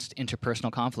pronounced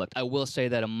interpersonal conflict. I will say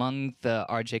that among the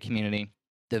RJ community,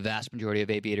 the vast majority of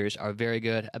aviators are very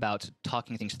good about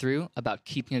talking things through, about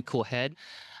keeping a cool head,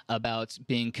 about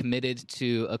being committed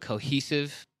to a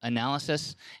cohesive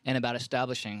analysis, and about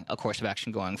establishing a course of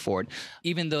action going forward.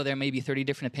 Even though there may be 30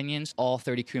 different opinions, all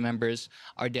 30 crew members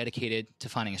are dedicated to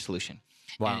finding a solution.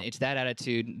 Wow. And it's that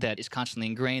attitude that is constantly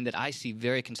ingrained that I see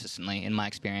very consistently in my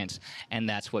experience, and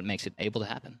that's what makes it able to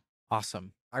happen.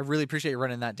 Awesome. I really appreciate you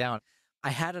running that down.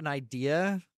 I had an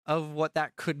idea of what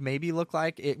that could maybe look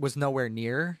like. It was nowhere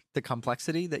near the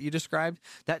complexity that you described.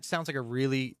 That sounds like a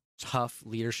really tough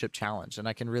leadership challenge, and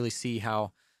I can really see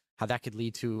how that could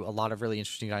lead to a lot of really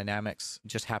interesting dynamics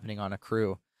just happening on a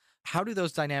crew. How do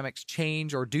those dynamics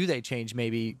change, or do they change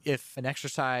maybe if an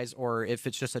exercise, or if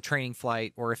it's just a training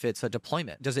flight, or if it's a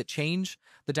deployment? Does it change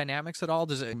the dynamics at all?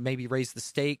 Does it maybe raise the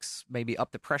stakes, maybe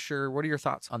up the pressure? What are your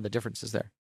thoughts on the differences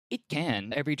there? It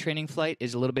can. Every training flight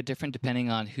is a little bit different depending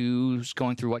on who's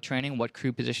going through what training, what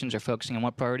crew positions are focusing on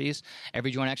what priorities.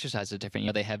 Every joint exercise is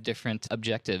different. They have different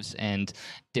objectives and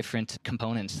different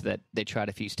components that they try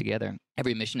to fuse together.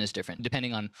 Every mission is different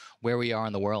depending on where we are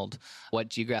in the world, what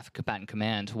geographic combatant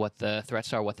command, what the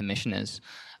threats are, what the mission is.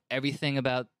 Everything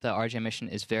about the RJ mission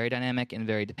is very dynamic and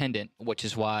very dependent, which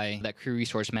is why that crew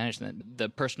resource management, the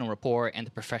personal rapport and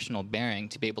the professional bearing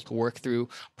to be able to work through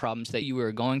problems that you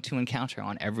are going to encounter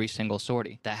on every single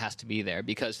sortie, that has to be there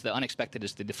because the unexpected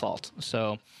is the default.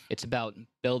 So it's about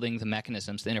building the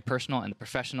mechanisms, the interpersonal and the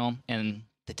professional and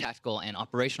the tactical and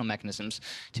operational mechanisms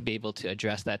to be able to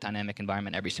address that dynamic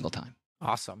environment every single time.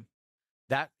 Awesome.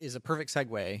 That is a perfect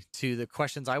segue to the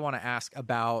questions I want to ask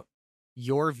about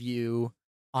your view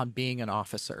on being an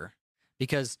officer,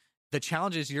 because the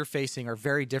challenges you're facing are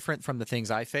very different from the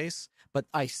things I face, but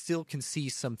I still can see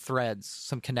some threads,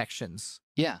 some connections.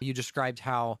 Yeah. You described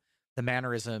how the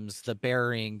mannerisms, the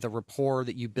bearing, the rapport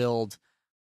that you build,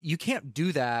 you can't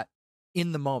do that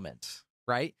in the moment,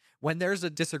 right? When there's a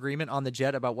disagreement on the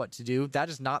jet about what to do, that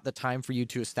is not the time for you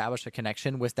to establish a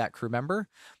connection with that crew member.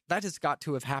 That has got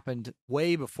to have happened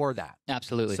way before that.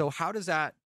 Absolutely. So how does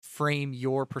that frame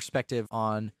your perspective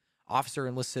on officer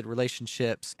enlisted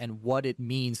relationships and what it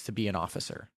means to be an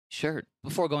officer? Sure.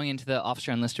 Before going into the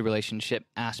officer enlisted relationship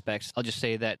aspects, I'll just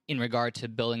say that in regard to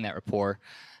building that rapport,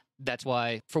 that's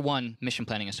why, for one, mission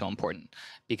planning is so important,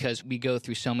 because we go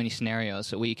through so many scenarios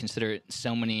that we consider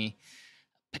so many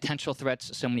potential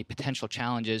threats, so many potential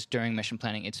challenges during mission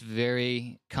planning. It's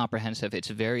very comprehensive. It's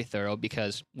very thorough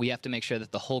because we have to make sure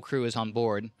that the whole crew is on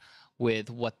board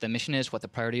with what the mission is, what the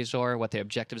priorities are, what the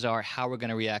objectives are, how we're going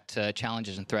to react to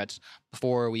challenges and threats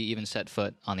before we even set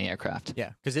foot on the aircraft.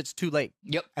 Yeah, because it's too late.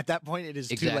 Yep. At that point, it is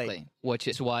too late. Exactly, which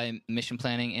is why mission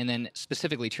planning and then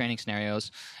specifically training scenarios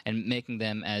and making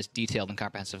them as detailed and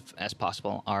comprehensive as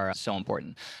possible are so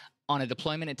important. On a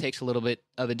deployment, it takes a little bit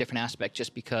of a different aspect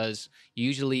just because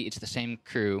usually it's the same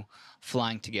crew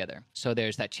flying together. So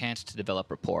there's that chance to develop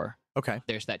rapport. Okay.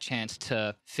 There's that chance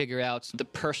to figure out the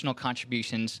personal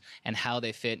contributions and how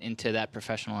they fit into that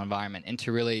professional environment and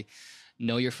to really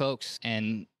know your folks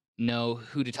and know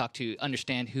who to talk to,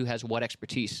 understand who has what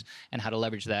expertise and how to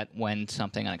leverage that when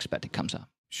something unexpected comes up.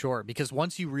 Sure. Because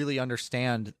once you really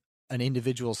understand an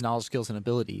individual's knowledge, skills, and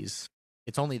abilities,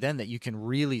 it's only then that you can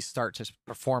really start to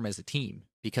perform as a team,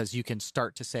 because you can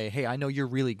start to say, hey, I know you're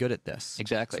really good at this.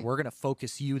 Exactly. So we're going to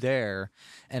focus you there.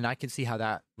 And I can see how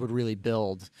that would really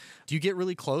build. Do you get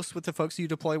really close with the folks you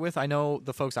deploy with? I know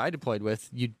the folks I deployed with,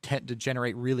 you tend to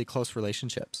generate really close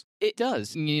relationships. It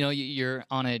does. You're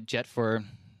on a jet for,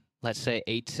 let's say,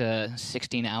 8 to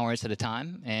 16 hours at a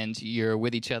time, and you're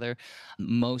with each other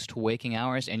most waking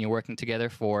hours, and you're working together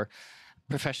for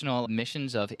professional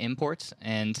missions of imports,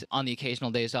 and on the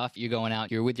occasional days off, you're going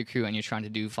out, you're with your crew, and you're trying to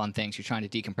do fun things, you're trying to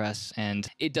decompress, and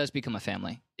it does become a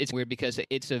family. It's weird because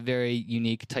it's a very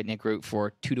unique, tight-knit group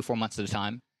for 2 to 4 months at a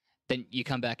time. Then you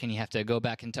come back and you have to go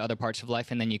back into other parts of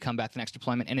life, and then you come back the next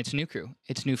deployment, and it's new crew,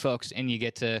 it's new folks, and you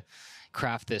get to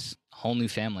craft this whole new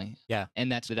family. Yeah.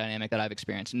 And that's the dynamic that I've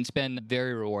experienced. And it's been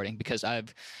very rewarding because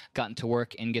I've gotten to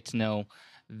work and get to know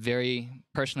very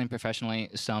personally and professionally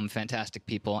some fantastic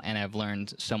people, and I've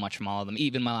learned so much from all of them.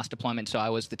 Even my last deployment, so I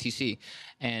was the TC,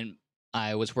 and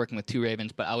I was working with 2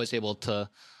 Ravens, but I was able to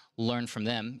learn from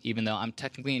them, even though I'm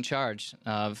technically in charge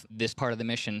of this part of the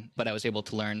mission, but I was able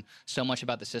to learn so much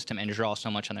about the system and draw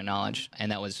so much on their knowledge. And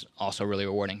that was also really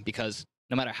rewarding because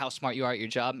no matter how smart you are at your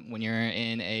job, when you're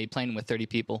in a plane with 30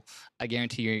 people, I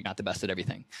guarantee you're not the best at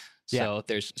everything. So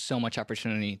there's so much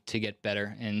opportunity to get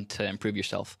better and to improve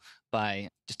yourself by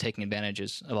just taking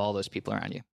advantages of all those people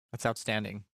around you. That's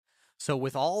outstanding. So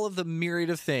with all of the myriad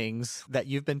of things that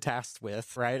you've been tasked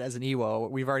with, right, as an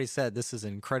EWO, we've already said this is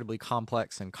an incredibly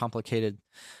complex and complicated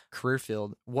career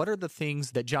field. What are the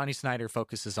things that Johnny Snyder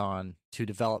focuses on to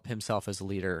develop himself as a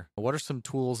leader? What are some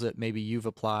tools that maybe you've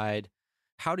applied?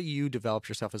 How do you develop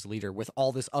yourself as a leader with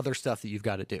all this other stuff that you've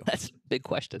got to do? That's a big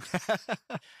question.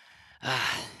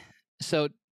 So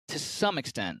to some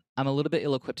extent, I'm a little bit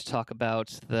ill-equipped to talk about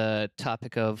the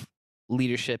topic of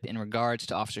leadership in regards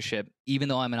to officership. Even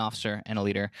though I'm an officer and a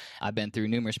leader, I've been through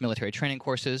numerous military training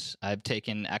courses. I've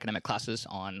taken academic classes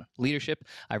on leadership.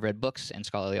 I've read books and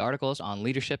scholarly articles on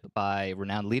leadership by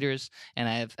renowned leaders, and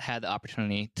I've had the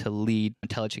opportunity to lead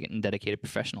intelligent and dedicated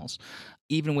professionals.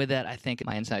 Even with that, I think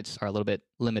my insights are a little bit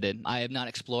limited. I have not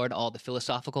explored all the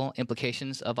philosophical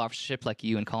implications of officership like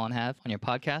you and Colin have on your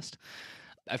podcast.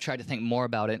 I've tried to think more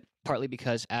about it, partly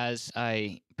because as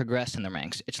I progress in the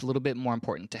ranks, it's a little bit more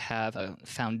important to have a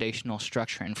foundational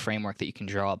structure and framework that you can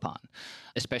draw upon,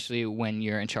 especially when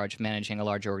you're in charge of managing a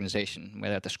large organization,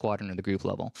 whether at the squadron or the group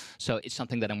level. So it's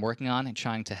something that I'm working on and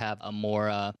trying to have a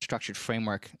more structured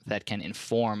framework that can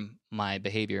inform my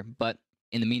behavior. But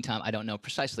in the meantime, I don't know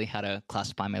precisely how to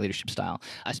classify my leadership style.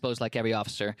 I suppose, like every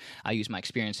officer, I use my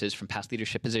experiences from past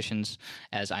leadership positions.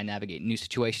 As I navigate new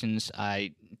situations,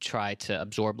 I try to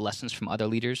absorb lessons from other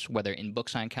leaders, whether in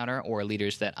books I encounter or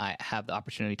leaders that I have the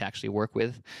opportunity to actually work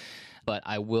with. But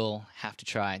I will have to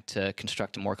try to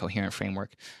construct a more coherent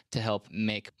framework to help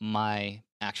make my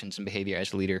actions and behavior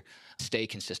as a leader stay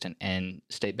consistent and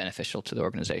stay beneficial to the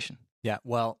organization. Yeah,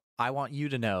 well, I want you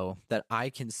to know that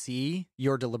I can see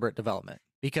your deliberate development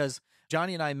because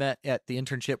Johnny and I met at the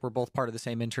internship. We're both part of the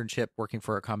same internship working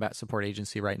for a combat support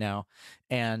agency right now.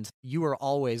 And you are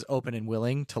always open and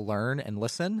willing to learn and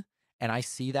listen. And I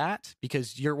see that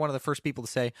because you're one of the first people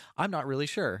to say, I'm not really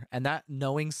sure. And that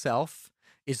knowing self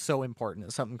is so important.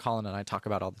 It's something Colin and I talk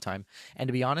about all the time. And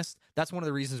to be honest, that's one of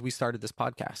the reasons we started this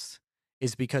podcast,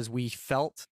 is because we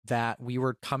felt that we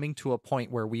were coming to a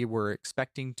point where we were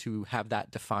expecting to have that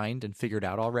defined and figured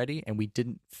out already, and we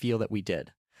didn't feel that we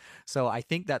did. So I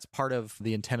think that's part of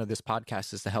the intent of this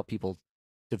podcast, is to help people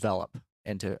develop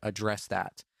and to address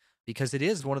that, because it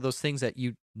is one of those things that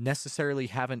you necessarily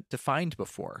haven't defined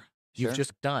before. You've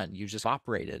just done, you just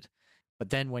operated. But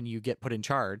then when you get put in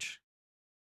charge,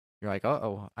 you're like,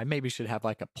 I maybe should have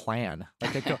like a plan,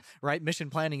 right?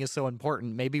 Mission planning is so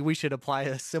important. Maybe we should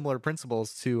apply similar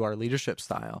principles to our leadership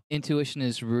style. Intuition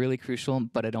is really crucial,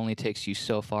 but it only takes you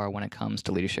so far when it comes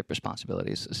to leadership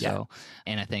responsibilities. So,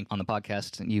 and I think on the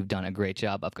podcast, you've done a great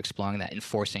job of exploring that and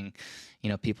forcing,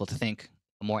 people to think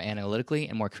more analytically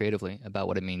and more creatively about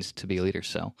what it means to be a leader.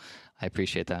 So I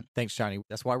appreciate that. Thanks, Johnny.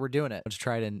 That's why we're doing it. Let's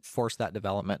try to force that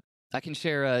development. I can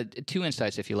share 2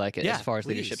 insights if you like it, as far as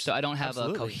leadership. So I don't have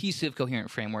a cohesive,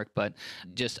 coherent framework, but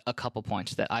just a couple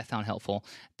points that I found helpful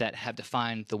that have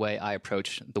defined the way I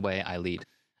approach the way I lead.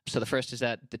 So the first is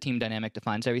that the team dynamic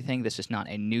defines everything. This is not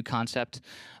a new concept,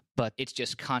 but it's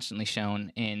just constantly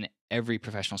shown in every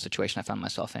professional situation I found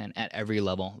myself in at every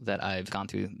level that I've gone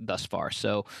through thus far.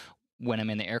 So when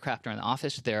I'm in the aircraft or in the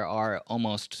office, there are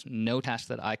almost no tasks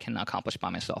that I can accomplish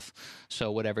by myself.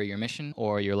 So whatever your mission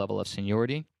or your level of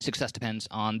seniority, success depends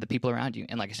on the people around you.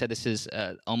 And like I said, this is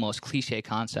an almost cliche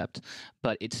concept,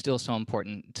 but it's still so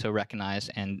important to recognize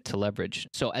and to leverage.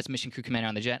 So as mission crew commander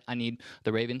on the jet, I need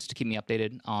the Ravens to keep me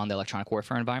updated on the electronic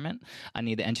warfare environment. I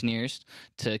need the engineers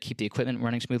to keep the equipment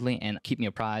running smoothly and keep me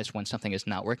apprised when something is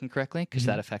not working correctly, because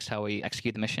that affects how we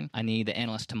execute the mission. I need the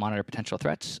analysts to monitor potential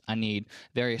threats. I need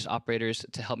various operators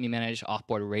to help me manage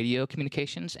offboard radio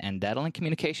communications and data link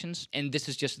communications. And this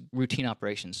is just routine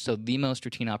operations. So the most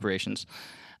routine operations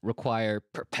require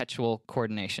perpetual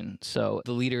coordination. So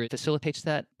the leader facilitates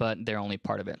that, but they're only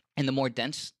part of it. And the more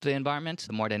dense the environment,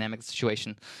 the more dynamic the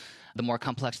situation, the more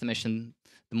complex the mission,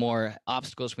 the more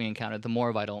obstacles we encounter, the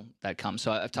more vital that comes.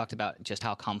 So I've talked about just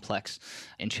how complex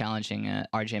and challenging an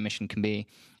RJ mission can be.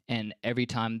 And every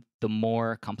time, the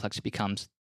more complex it becomes,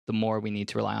 the more we need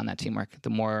to rely on that teamwork, the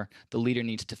more the leader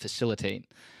needs to facilitate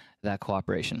that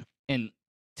cooperation. And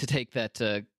to take that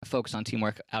focus on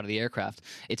teamwork out of the aircraft,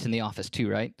 it's in the office too,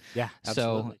 right? Yeah,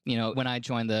 absolutely. So, when I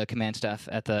joined the command staff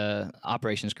at the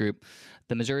operations group,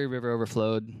 the Missouri River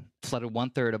flooded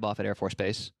 1/3 of Offutt Air Force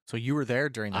Base. So you were there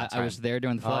during that time? I was there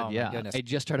during the flood, Oh, my yeah. goodness. I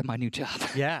just started my new job.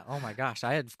 Yeah. Oh my gosh.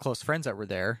 I had close friends that were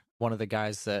there. One of the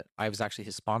guys that I was actually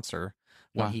his sponsor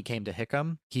when Wow. he came to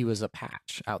Hickam, he was a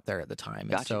patch out there at the time.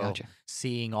 And so Gotcha.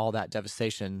 seeing all that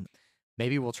devastation,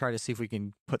 maybe we'll try to see if we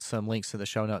can put some links to the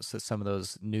show notes to some of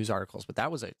those news articles. But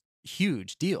that was a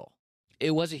huge deal.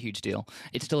 It was a huge deal.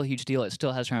 It's still a huge deal. It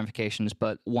still has ramifications.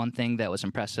 But one thing that was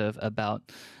impressive about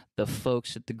the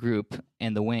folks at the group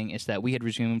and the wing is that we had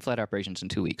resumed flight operations in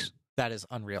 2 weeks. That is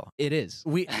unreal. It is.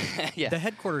 Yeah. The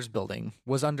headquarters building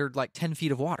was under like 10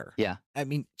 feet of water. Yeah. I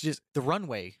mean, just the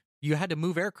runway. You had to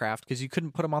move aircraft because you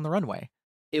couldn't put them on the runway.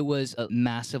 It was a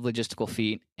massive logistical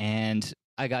feat, and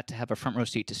I got to have a front row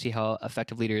seat to see how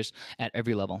effective leaders at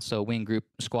every level, so wing, group,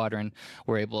 squadron,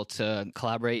 were able to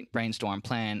collaborate, brainstorm,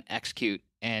 plan, execute,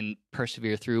 and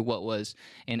persevere through what was,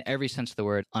 in every sense of the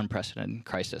word, unprecedented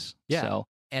crisis. Yeah. So,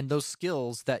 And those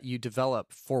skills that you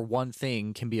develop for one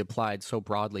thing can be applied so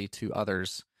broadly to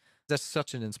others. That's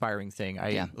such an inspiring thing.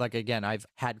 Again, I've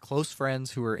had close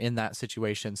friends who are in that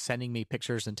situation sending me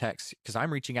pictures and texts because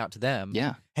I'm reaching out to them.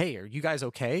 yeah. Hey, are you guys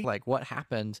okay? Like, what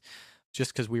happened?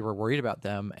 Just because we were worried about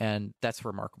them. And that's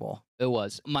remarkable. It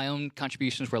was. My own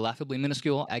contributions were laughably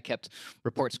minuscule. I kept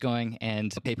reports going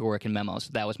and paperwork and memos.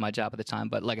 That was my job at the time.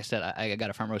 But like I said, I got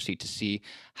a front row seat to see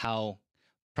how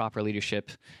proper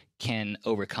leadership can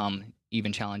overcome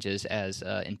even challenges as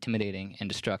intimidating and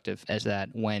destructive as that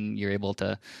when you're able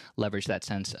to leverage that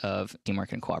sense of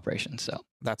teamwork and cooperation. So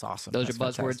That's awesome. those That's are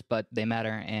buzzwords, fantastic. but they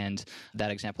matter. And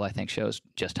that example, I think, shows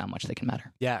just how much they can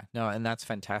matter. Yeah, no, and that's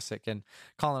fantastic. And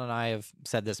Colin and I have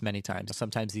said this many times.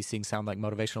 Sometimes these things sound like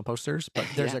motivational posters, but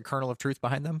there's Yeah. a kernel of truth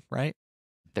behind them, right?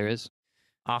 There is.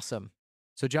 Awesome.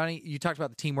 So, Johnny, you talked about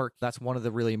the teamwork. That's one of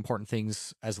the really important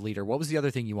things as a leader. What was the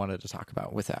other thing you wanted to talk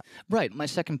about with that? Right. My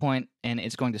second point, and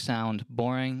it's going to sound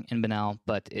boring and banal,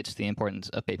 but it's the importance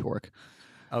of paperwork.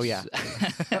 Oh, yeah.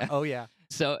 Oh, yeah.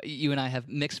 So you and I have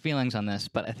mixed feelings on this,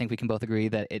 but I think we can both agree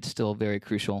that it's still very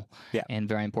crucial and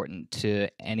very important to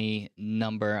any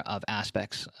number of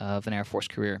aspects of an Air Force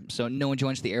career. So no one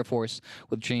joins the Air Force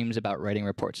with dreams about writing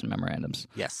reports and memorandums.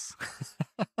 Yes.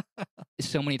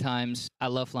 So many times I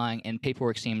love flying, and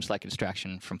paperwork seems like a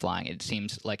distraction from flying. It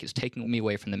seems like it's taking me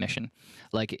away from the mission,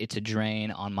 like it's a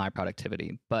drain on my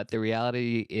productivity. But the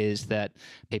reality is that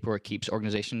paperwork keeps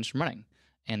organizations running,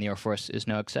 and the Air Force is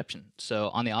no exception. So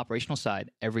on the operational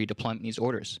side, every deployment needs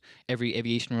orders. Every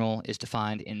aviation rule is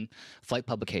defined in flight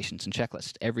publications and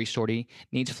checklists. Every sortie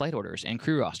needs flight orders and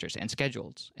crew rosters and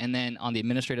schedules. And then on the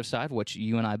administrative side, which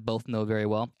you and I both know very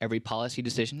well, every policy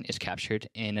decision is captured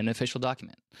in an official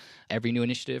document. Every new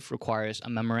initiative requires a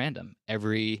memorandum.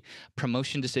 Every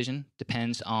promotion decision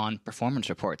depends on performance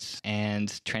reports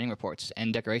and training reports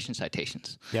and decoration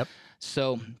citations. Yep.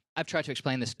 So I've tried to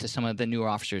explain this to some of the newer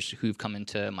officers who've come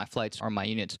into my flights or my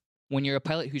units. When you're a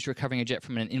pilot who's recovering a jet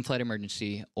from an in-flight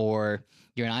emergency, or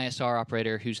you're an ISR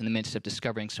operator who's in the midst of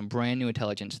discovering some brand new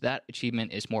intelligence, that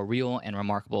achievement is more real and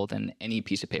remarkable than any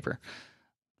piece of paper,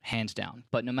 hands down.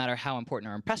 But no matter how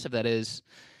important or impressive that is,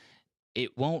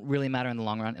 it won't really matter in the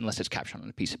long run unless it's captured on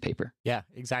a piece of paper. Yeah,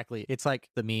 exactly. It's like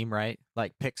the meme, right?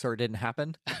 Like Pixar didn't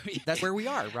happen. That's where we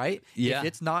are, right? Yeah. If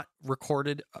it's not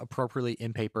recorded appropriately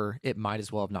in paper, it might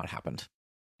as well have not happened.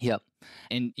 Yep.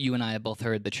 And you and I have both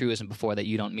heard the truism before that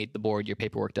you don't meet the board, your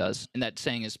paperwork does. And that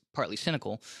saying is partly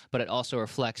cynical, but it also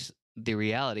reflects the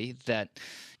reality that,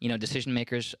 decision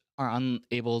makers are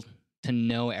unable to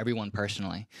know everyone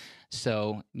personally.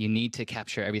 So you need to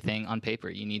capture everything on paper.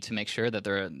 You need to make sure that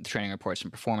there are training reports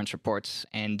and performance reports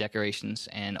and decorations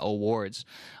and awards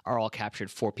are all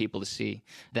captured for people to see.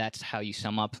 That's how you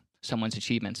sum up someone's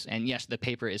achievements. And yes, the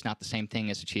paper is not the same thing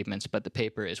as achievements, but the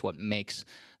paper is what makes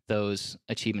those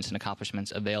achievements and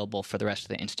accomplishments available for the rest of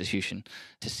the institution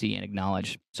to see and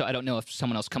acknowledge. So I don't know if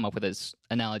someone else come up with this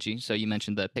analogy. So you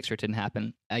mentioned the Pixar didn't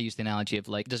happen. I use the analogy of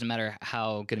it doesn't matter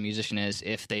how good a musician is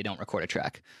if they don't record a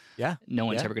track. Yeah. No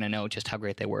one's ever going to know just how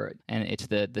great they were. And it's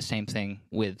the same thing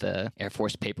with Air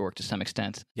Force paperwork to some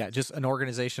extent. Yeah, just an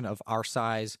organization of our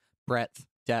size, breadth,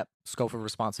 depth, scope of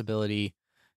responsibility.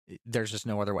 There's just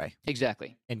no other way.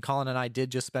 Exactly. And Colin and I did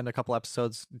just spend a couple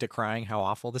episodes decrying how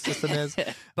awful the system is.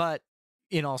 But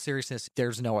in all seriousness,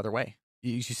 there's no other way.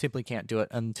 You simply can't do it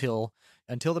until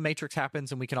the matrix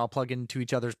happens and we can all plug into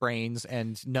each other's brains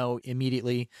and know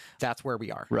immediately that's where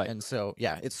we are. Right. And so,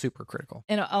 yeah, it's super critical.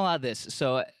 And I'll add this.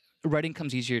 So writing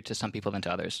comes easier to some people than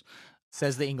to others.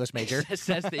 Says the English major.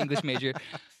 Says the English major.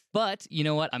 But you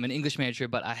know what? I'm an English major,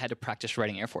 but I had to practice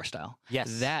writing Air Force style.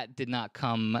 Yes. That did not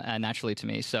come naturally to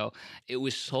me. So it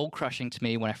was soul crushing to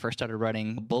me when I first started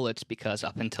writing bullets, because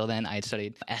up until then I had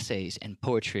studied essays and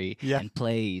poetry and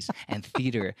plays and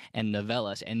theater and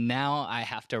novellas. And now I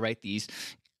have to write these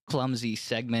clumsy,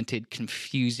 segmented,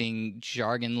 confusing,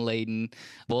 jargon-laden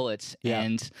bullets,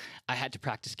 and I had to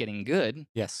practice getting good.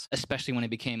 Yes, especially when I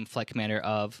became flight commander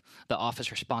of the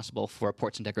office responsible for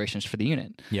reports and decorations for the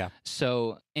unit. Yeah.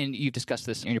 So, and you've discussed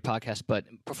this in your podcast, but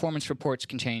performance reports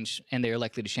can change, and they are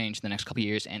likely to change in the next couple of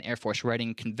years. And Air Force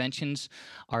writing conventions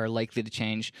are likely to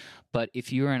change. But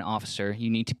if you're an officer, you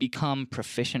need to become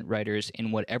proficient writers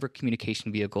in whatever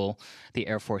communication vehicle the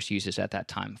Air Force uses at that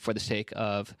time, for the sake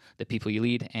of the people you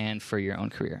lead and for your own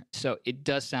career. So it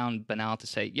does sound banal to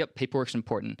say, yep, paperwork's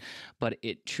important, but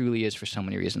it truly is for so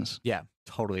many reasons. Yeah,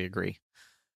 totally agree.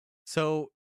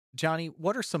 So, Johnny,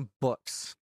 what are some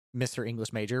books, Mr.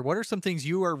 English Major? What are some things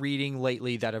you are reading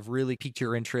lately that have really piqued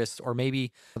your interest, or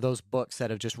maybe those books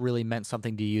that have just really meant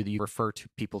something to you that you refer to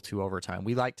people to over time?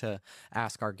 We like to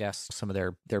ask our guests some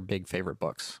of their big favorite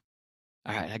books.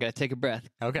 All right, I got to take a breath.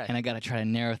 Okay. And I got to try to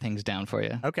narrow things down for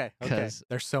you. Okay. There's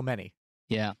so many.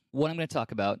 Yeah. What I'm going to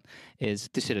talk about is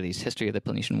Thucydides' History of the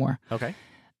Peloponnesian War. Okay.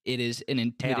 It is an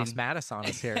intimidating... Chaos Mattis on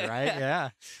us here, right?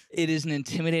 Yeah. It is an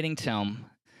intimidating tome.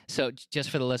 So just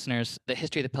for the listeners, the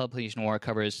history of the Peloponnesian War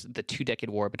covers the 2-decade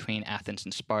war between Athens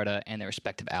and Sparta and their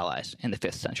respective allies in the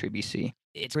 5th century BC.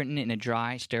 It's written in a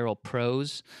dry, sterile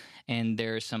prose, and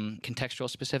there are some contextual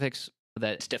specifics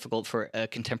that's difficult for a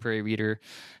contemporary reader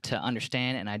to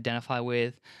understand and identify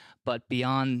with. But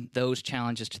beyond those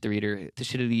challenges to the reader,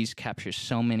 Thucydides captures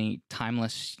so many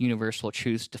timeless, universal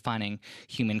truths defining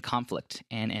human conflict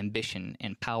and ambition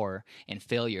and power and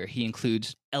failure. He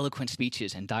includes eloquent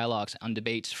speeches and dialogues on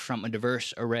debates from a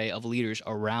diverse array of leaders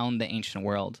around the ancient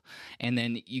world. And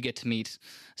then you get to meet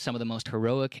some of the most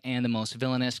heroic and the most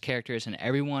villainous characters and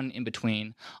everyone in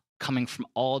between, coming from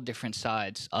all different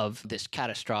sides of this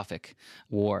catastrophic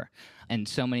war. And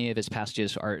so many of his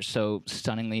passages are so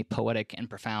stunningly poetic and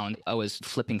profound. I was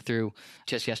flipping through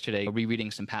just yesterday, rereading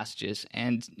some passages,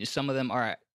 and some of them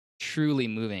are truly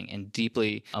moving and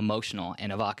deeply emotional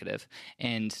and evocative.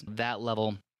 And that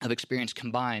level of experience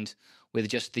combined with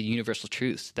just the universal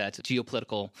truths that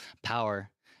geopolitical power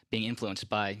being influenced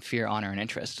by fear, honor, and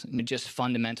interest, just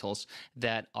fundamentals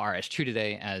that are as true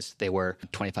today as they were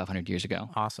 2,500 years ago.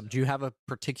 Awesome. Do you have a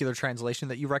particular translation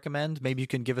that you recommend? Maybe you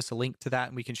can give us a link to that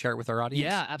and we can share it with our audience.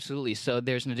 Yeah, absolutely. So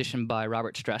there's an edition by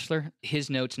Robert Stressler. His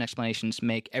notes and explanations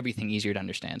make everything easier to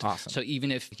understand. Awesome. So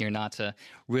even if you're not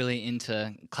really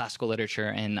into classical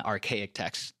literature and archaic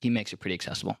texts, he makes it pretty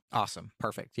accessible. Awesome.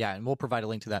 Perfect. Yeah, and we'll provide a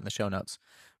link to that in the show notes.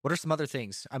 What are some other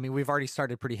things? I mean, we've already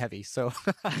started pretty heavy, so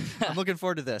I'm looking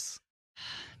forward to this.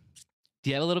 Do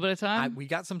you have a little bit of time? We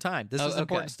got some time. This is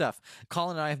important stuff.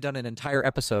 Colin and I have done an entire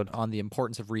episode on the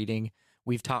importance of reading.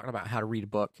 We've talked about how to read a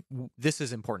book. This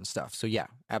is important stuff. So yeah,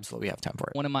 absolutely, we have time for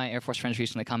it. One of my Air Force friends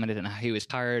recently commented on how he was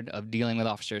tired of dealing with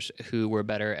officers who were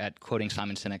better at quoting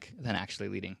Simon Sinek than actually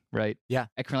leading, right? Yeah.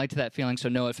 I can relate to that feeling, so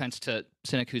no offense to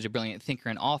Sinek, who's a brilliant thinker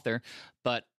and author,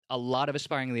 but a lot of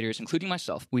aspiring leaders, including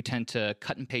myself, we tend to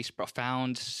cut and paste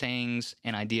profound sayings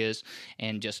and ideas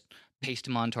and just paste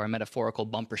them onto our metaphorical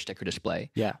bumper sticker display,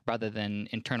 rather than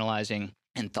internalizing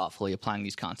and thoughtfully applying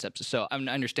these concepts. So I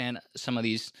understand some of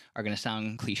these are going to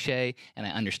sound cliche, and I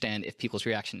understand if people's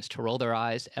reaction is to roll their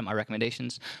eyes at my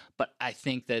recommendations, but I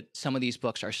think that some of these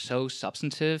books are so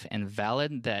substantive and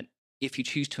valid that if you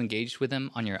choose to engage with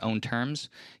them on your own terms,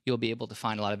 you'll be able to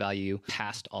find a lot of value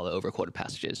past all the overquoted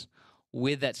passages.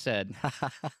 With that said,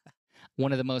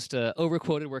 one of the most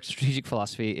overquoted works of strategic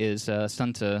philosophy is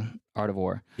Sun Tzu, Art of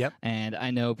War. Yep. And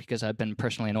I know because I've been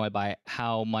personally annoyed by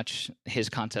how much his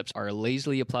concepts are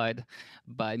lazily applied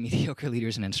by mediocre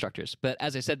leaders and instructors. But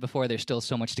as I said before, there's still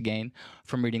so much to gain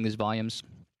from reading these volumes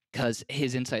because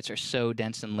his insights are so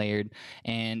dense and layered.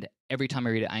 And every time I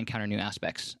read it, I encounter new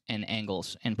aspects and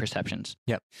angles and perceptions.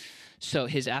 Yep. So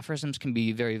his aphorisms can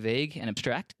be very vague and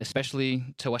abstract,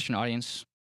 especially to a Western audience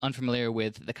unfamiliar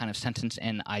with the kind of sentence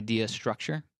and idea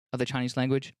structure of the Chinese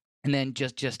language. And then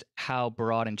just how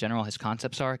broad and general his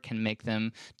concepts are can make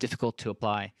them difficult to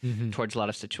apply towards a lot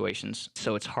of situations.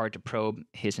 So it's hard to probe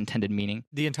his intended meaning.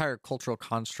 The entire cultural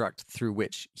construct through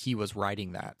which he was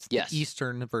writing that. Yes. The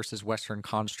Eastern versus Western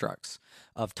constructs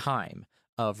of time,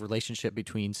 of relationship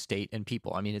between state and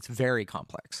people. I mean, it's very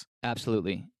complex.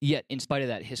 Absolutely. Yet, in spite of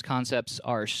that, his concepts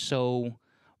are so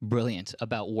brilliant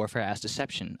about warfare as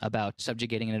deception, about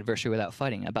subjugating an adversary without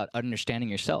fighting, about understanding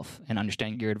yourself and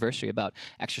understanding your adversary, about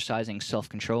exercising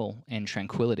self-control and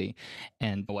tranquility,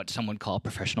 and what some would call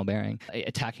professional bearing,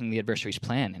 attacking the adversary's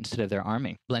plan instead of their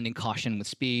army, blending caution with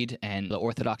speed and the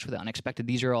orthodox with the unexpected.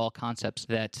 These are all concepts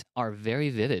that are very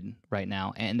vivid right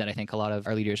now, and that I think a lot of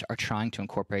our leaders are trying to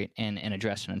incorporate and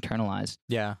address and internalize.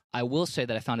 Yeah. I will say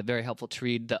that I found it very helpful to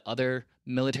read the other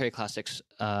military classics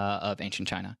of ancient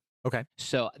China. Okay.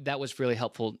 So that was really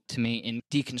helpful to me in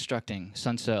deconstructing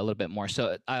Sun Tzu a little bit more.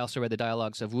 So I also read the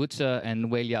dialogues of Wu Tzu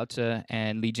and Wei Liaozi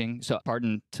and Li Jing. So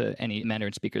pardon to any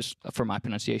Mandarin speakers for my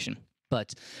pronunciation.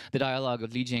 But the dialogue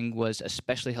of Li Jing was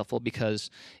especially helpful because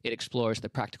it explores the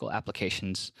practical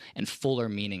applications and fuller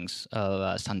meanings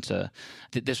of Sun Tzu.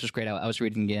 This was great. I was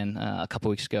reading again a couple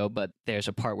weeks ago, but there's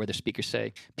a part where the speakers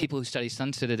say, people who study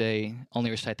Sun Tzu today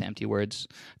only recite the empty words.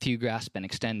 Few grasp and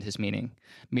extend his meaning.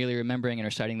 Merely remembering and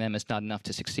reciting them is not enough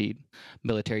to succeed.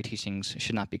 Military teachings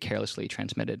should not be carelessly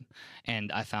transmitted.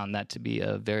 And I found that to be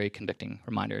a very convicting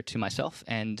reminder to myself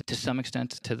and to some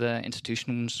extent to the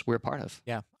institutions we're part of.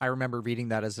 Yeah. I remember reading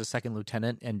that as a second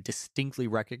lieutenant and distinctly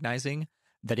recognizing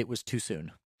that it was too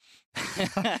soon.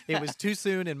 It was too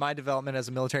soon in my development as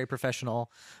a military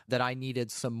professional, that I needed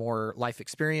some more life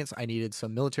experience. I needed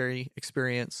some military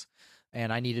experience,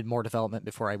 and I needed more development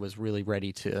before I was really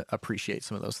ready to appreciate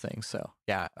some of those things. So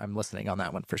yeah, I'm listening on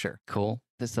that one for sure. Cool.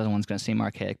 This other one's going to seem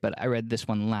archaic, but I read this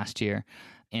one last year,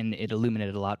 and it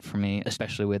illuminated a lot for me,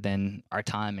 especially within our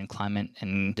time and climate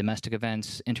and domestic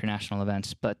events, international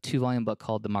events. But 2-volume book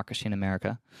called Democracy in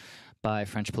America by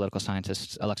French political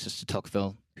scientist Alexis de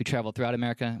Tocqueville, who traveled throughout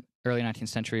America, early 19th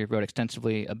century, wrote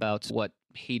extensively about what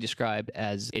he described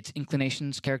as its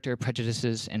inclinations, character,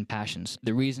 prejudices, and passions.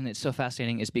 The reason it's so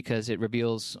fascinating is because it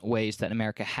reveals ways that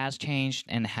America has changed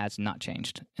and has not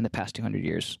changed in the past 200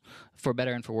 years, for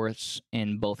better and for worse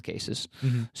in both cases.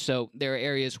 Mm-hmm. So there are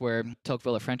areas where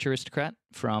Tocqueville, a French aristocrat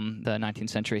from the 19th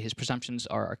century, his presumptions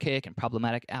are archaic and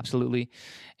problematic, absolutely,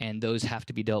 and those have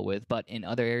to be dealt with. But in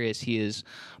other areas, he is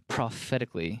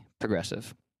prophetically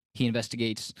progressive. He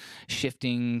investigates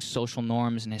shifting social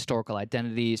norms and historical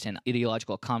identities and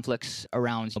ideological conflicts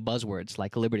around buzzwords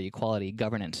like liberty, equality,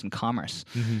 governance, and commerce.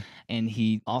 Mm-hmm. And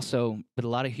he also, with a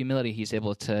lot of humility, he's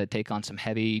able to take on some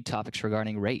heavy topics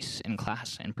regarding race and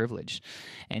class and privilege.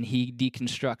 And he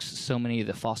deconstructs so many of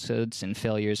the falsehoods and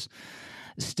failures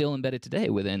still embedded today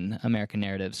within American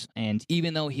narratives. And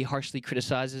even though he harshly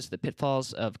criticizes the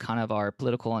pitfalls of kind of our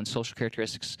political and social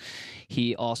characteristics,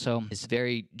 he also is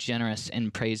very generous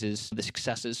and praises the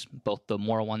successes, both the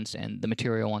moral ones and the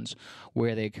material ones,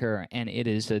 where they occur. And it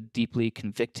is a deeply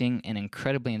convicting and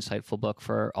incredibly insightful book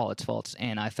for all its faults.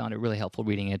 And I found it really helpful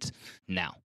reading it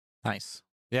now. Nice.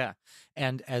 Yeah.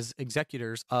 And as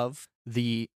executors of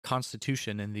the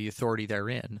Constitution and the authority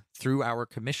therein, through our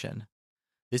commission,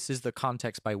 this is the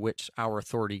context by which our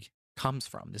authority comes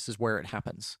from. This is where it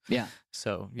happens. Yeah.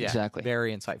 So, yeah, exactly.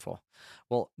 Very insightful.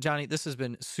 Well, Johnny, this has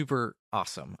been super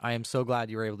awesome. I am so glad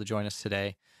you were able to join us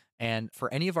today. And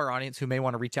for any of our audience who may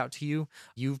want to reach out to you,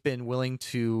 you've been willing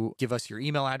to give us your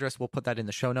email address. We'll put that in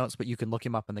the show notes, but you can look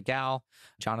him up in the gal,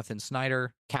 Jonathan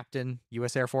Snyder, Captain,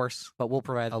 U.S. Air Force. But we'll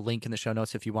provide a link in the show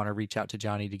notes if you want to reach out to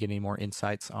Johnny to get any more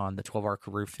insights on the 12-hour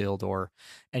career field or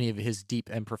any of his deep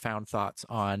and profound thoughts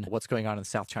on what's going on in the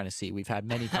South China Sea. We've had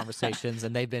many conversations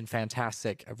and they've been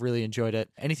fantastic. I've really enjoyed it.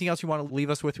 Anything else you want to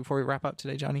leave us with before we wrap up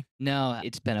today, Johnny? No,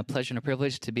 it's been a pleasure and a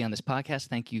privilege to be on this podcast.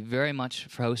 Thank you very much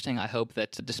for hosting. I hope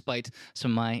that despite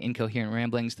some of my incoherent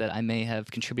ramblings, that I may have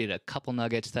contributed a couple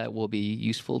nuggets that will be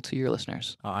useful to your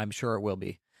listeners. I'm sure it will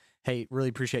be. Hey, really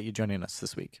appreciate you joining us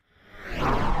this week.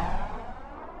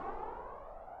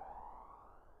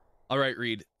 All right,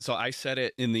 Reed. So I said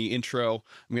it in the intro.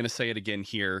 I'm going to say it again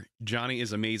here. Johnny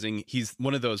is amazing. He's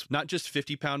one of those, not just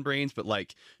 50-pound brains, but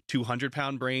like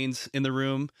 200-pound brains in the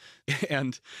room.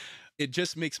 And it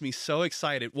just makes me so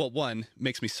excited. Well, one,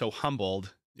 makes me so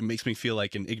humbled. It makes me feel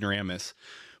like an ignoramus,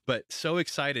 but so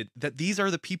excited that these are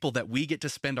the people that we get to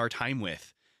spend our time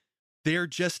with. They're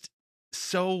just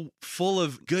so full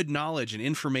of good knowledge and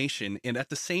information, and at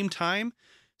the same time,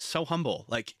 so humble.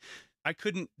 Like, I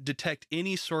couldn't detect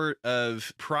any sort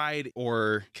of pride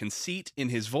or conceit in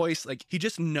his voice. Like, he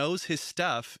just knows his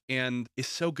stuff and is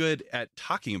so good at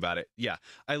talking about it. Yeah,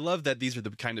 I love that these are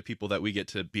the kind of people that we get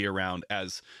to be around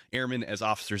as airmen, as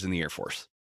officers in the Air Force.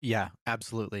 Yeah,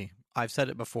 absolutely. I've said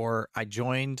it before. I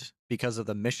joined because of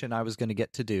the mission I was going to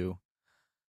get to do.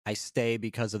 I stay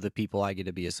because of the people I get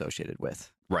to be associated with.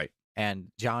 Right. And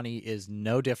Johnny is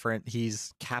no different.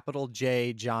 He's capital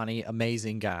J Johnny,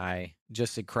 amazing guy,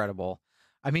 just incredible.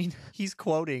 I mean, he's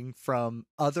quoting from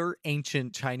other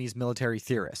ancient Chinese military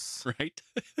theorists. Right?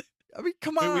 I mean,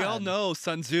 come I on. mean, we all know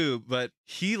Sun Tzu, but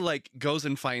he like goes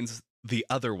and finds the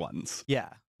other ones. Yeah,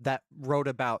 that wrote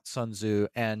about Sun Tzu.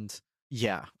 And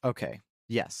yeah, okay.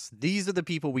 Yes, these are the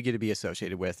people we get to be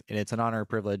associated with, and it's an honor and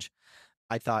privilege.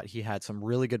 I thought he had some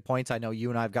really good points. I know you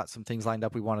and I have got some things lined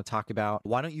up we want to talk about.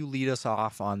 Why don't you lead us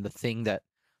off on the thing that,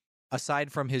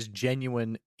 aside from his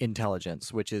genuine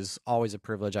intelligence, which is always a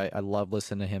privilege, I love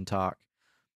listening to him talk.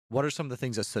 What are some of the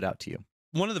things that stood out to you?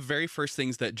 One of the very first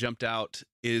things that jumped out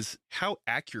is how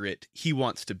accurate he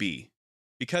wants to be.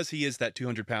 Because he is that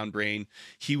 200-pound brain,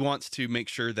 he wants to make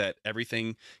sure that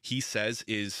everything he says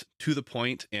is to the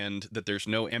point and that there's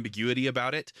no ambiguity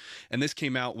about it. And this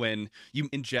came out when you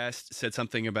in jest said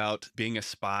something about being a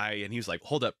spy, and he was like,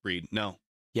 hold up, Reed, no.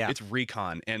 Yeah. It's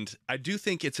recon. And I do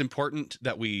think it's important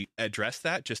that we address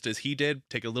that, just as he did,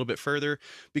 take it a little bit further,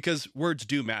 because words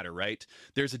do matter, right?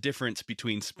 There's a difference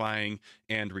between spying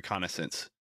and reconnaissance.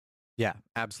 Yeah,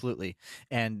 absolutely.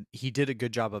 And he did a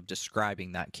good job of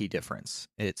describing that key difference.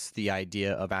 It's the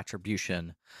idea of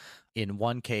attribution. In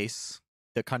one case,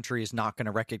 the country is not going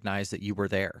to recognize that you were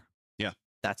there. Yeah.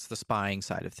 That's the spying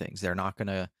side of things. They're not going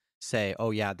to say,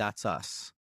 oh, yeah, that's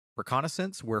us.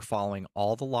 Reconnaissance, we're following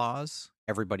all the laws.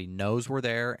 Everybody knows we're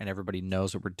there and everybody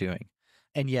knows what we're doing.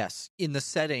 And yes, in the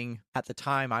setting at the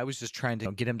time, I was just trying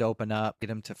to get him to open up, get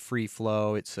him to free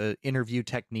flow. It's an interview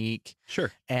technique.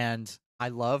 Sure. And I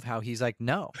love how he's like,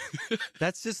 no,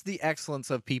 that's just the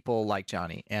excellence of people like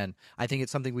Johnny. And I think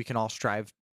it's something we can all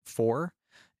strive for.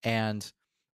 And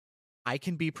I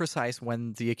can be precise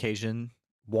when the occasion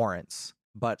warrants,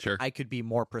 but Sure. I could be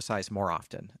more precise more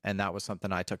often. And that was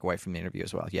something I took away from the interview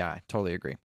as well. Yeah, I totally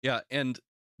agree. Yeah. And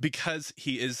because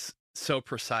he is so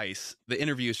precise, the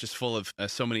interview is just full of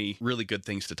so many really good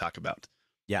things to talk about.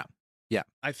 Yeah. Yeah.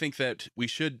 I think that we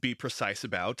should be precise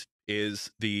about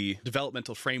is the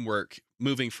developmental framework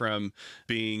moving from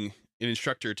being an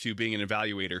instructor to being an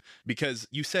evaluator, because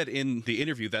you said in the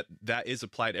interview that that is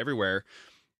applied everywhere,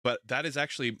 but that is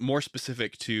actually more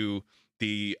specific to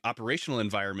the operational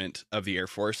environment of the Air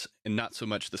Force and not so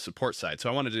much the support side. So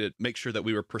I wanted to make sure that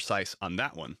we were precise on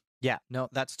that one. Yeah, no,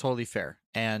 that's totally fair.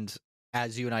 And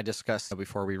as you and I discussed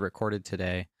before we recorded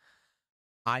today,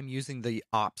 I'm using the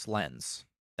ops lens.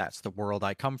 That's the world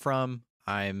I come from.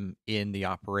 I'm in the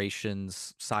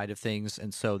operations side of things.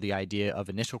 And so the idea of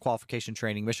initial qualification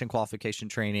training, mission qualification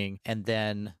training, and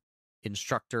then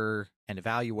instructor and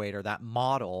evaluator, that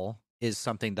model is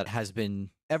something that has been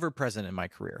ever present in my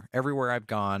career. Everywhere I've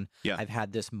gone, Yeah. I've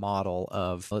had this model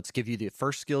of let's give you the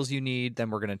first skills you need, then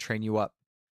we're going to train you up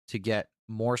to get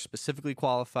more specifically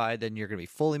qualified, then you're going to be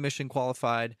fully mission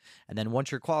qualified. And then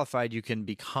once you're qualified, you can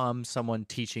become someone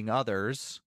teaching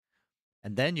others.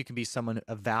 And then you can be someone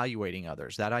evaluating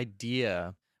others. That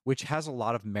idea, which has a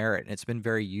lot of merit, and it's been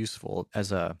very useful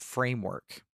as a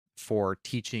framework for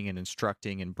teaching and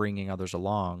instructing and bringing others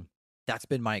along. That's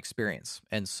been my experience.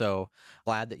 And so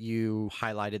glad that you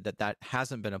highlighted that that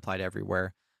hasn't been applied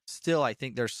everywhere. Still, I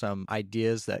think there's some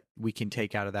ideas that we can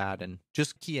take out of that and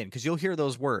just key in, because you'll hear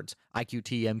those words,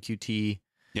 IQT, MQT,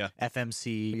 Yeah.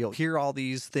 FMC. You'll hear all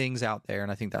these things out there.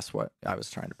 And I think that's what I was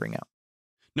trying to bring out.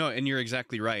 No, and you're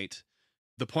exactly right.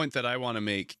 The point that I want to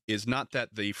make is not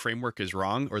that the framework is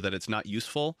wrong or that it's not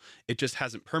useful. It just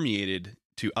hasn't permeated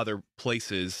to other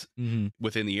places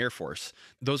within the Air Force.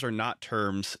 Those are not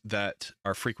terms that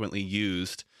are frequently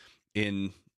used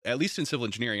in, at least in civil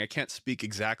engineering. I can't speak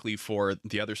exactly for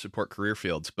the other support career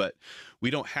fields, but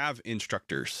we don't have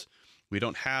instructors. We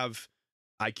don't have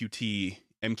IQT,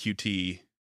 MQT.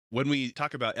 When we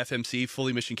talk about FMC,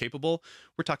 fully mission capable,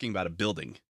 we're talking about a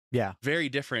building. Yeah. Very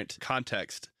different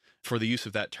context for the use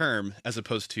of that term as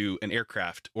opposed to an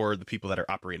aircraft or the people that are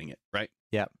operating it, right?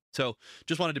 Yep. So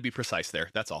just wanted to be precise there.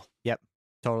 That's all. Yep.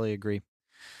 Totally agree.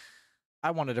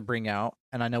 I wanted to bring out,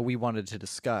 and I know we wanted to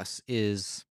discuss,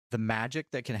 is the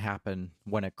magic that can happen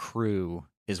when a crew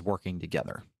is working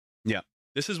together. Yeah.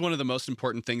 This is one of the most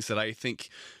important things that I think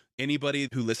anybody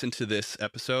who listened to this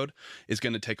episode is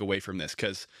going to take away from this,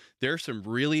 because there are some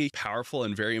really powerful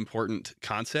and very important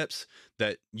concepts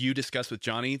that you discussed with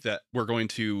Johnny that we're going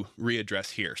to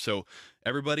readdress here. So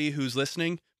everybody who's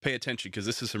listening, pay attention, because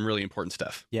this is some really important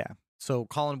stuff. Yeah. So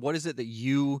Colin, what is it that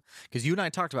because you and I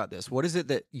talked about this, what is it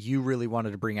that you really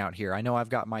wanted to bring out here? I know I've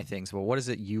got my things, but what is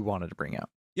it you wanted to bring out?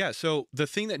 Yeah. So the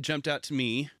thing that jumped out to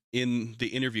me in the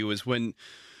interview is when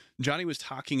Johnny was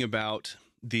talking about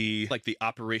the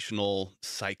operational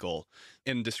cycle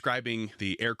in describing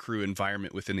the aircrew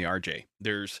environment within the RJ.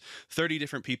 There's 30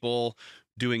 different people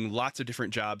doing lots of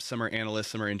different jobs. Some are analysts,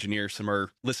 some are engineers, some are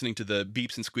listening to the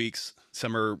beeps and squeaks,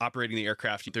 some are operating the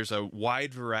aircraft. There's a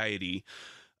wide variety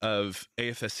of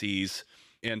AFSCs,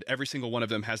 and every single one of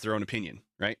them has their own opinion,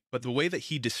 right? But the way that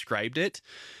he described it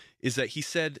is that he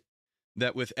said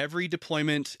that with every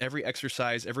deployment, every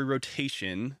exercise, every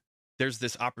rotation, there's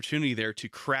this opportunity there to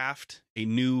craft a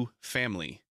new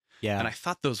family. Yeah. And I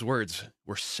thought those words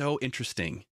were so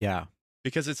interesting. Yeah.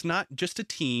 Because it's not just a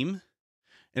team,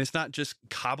 and it's not just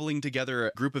cobbling together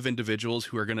a group of individuals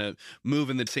who are going to move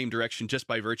in the same direction just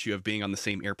by virtue of being on the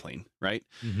same airplane, right?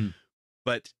 Mm-hmm.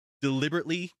 But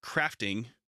deliberately crafting,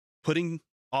 putting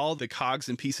all the cogs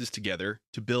and pieces together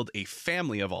to build a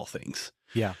family of all things.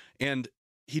 Yeah. And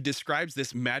he describes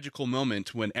this magical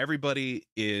moment when everybody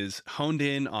is honed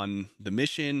in on the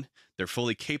mission, they're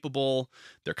fully capable,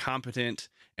 they're competent,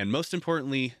 and most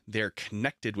importantly, they're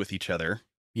connected with each other.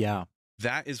 Yeah.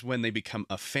 That is when they become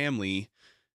a family,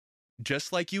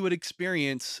 just like you would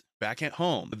experience back at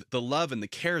home. The love and the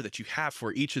care that you have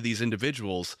for each of these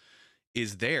individuals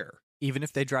is there. Even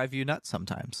if they drive you nuts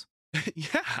sometimes.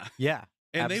 Yeah. Yeah.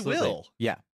 And absolutely. they will.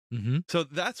 Yeah. Mm-hmm. So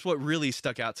that's what really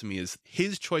stuck out to me is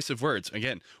his choice of words.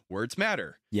 Again, words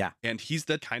matter. Yeah. And he's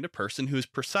the kind of person who's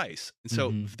precise. And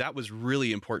so that was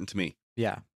really important to me.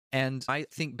 Yeah. And I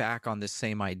think back on this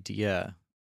same idea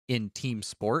in team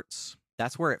sports.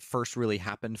 That's where it first really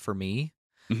happened for me.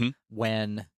 Mm-hmm.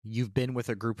 When you've been with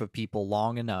a group of people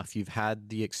long enough, you've had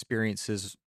the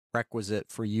experiences requisite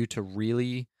for you to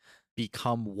really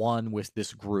become one with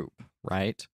this group,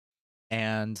 right?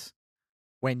 And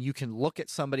when you can look at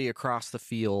somebody across the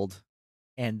field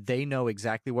and they know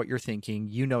exactly what you're thinking,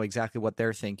 you know exactly what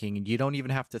they're thinking, and you don't even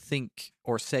have to think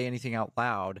or say anything out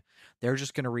loud. They're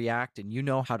just going to react, and you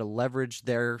know how to leverage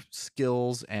their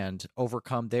skills and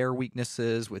overcome their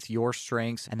weaknesses with your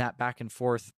strengths, and that back and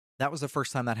forth. That was the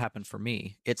first time that happened for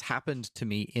me. It's happened to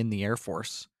me in the Air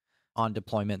Force on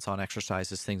deployments, on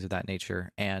exercises, things of that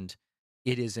nature, and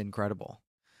it is incredible.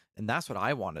 And that's what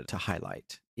I wanted to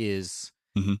highlight is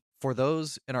for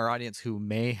those in our audience who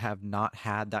may have not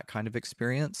had that kind of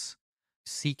experience,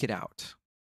 seek it out.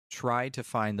 Try to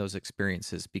find those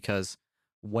experiences, because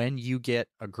when you get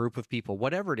a group of people,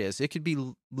 whatever it is, it could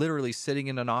be literally sitting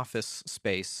in an office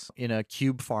space in a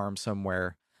cube farm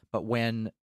somewhere, but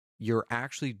when you're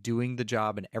actually doing the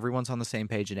job and everyone's on the same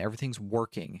page and everything's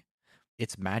working,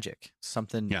 it's magic.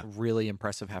 Something really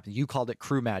impressive happens. You called it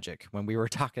crew magic when we were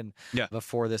talking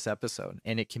before this episode,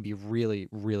 and it can be really,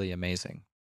 really amazing.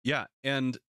 Yeah.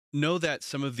 And know that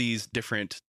some of these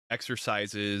different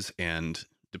exercises and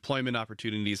deployment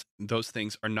opportunities, those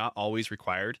things are not always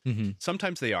required. Mm-hmm.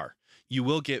 Sometimes they are. You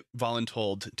will get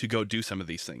voluntold to go do some of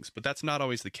these things, but that's not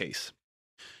always the case.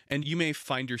 And you may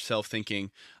find yourself thinking,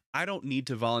 I don't need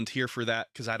to volunteer for that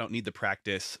because I don't need the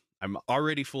practice. I'm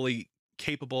already fully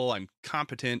capable. I'm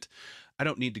competent. I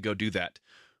don't need to go do that.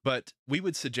 But we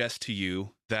would suggest to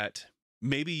you that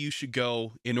maybe you should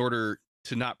go in order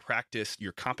to not practice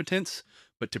your competence,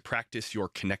 but to practice your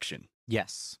connection.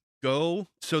 Yes. Go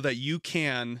so that you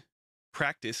can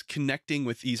practice connecting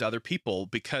with these other people,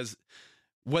 because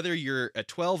whether you're a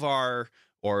 12R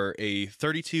or a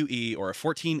 32E or a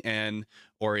 14N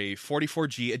or a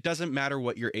 44G, it doesn't matter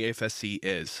what your AFSC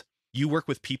is. You work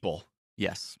with people.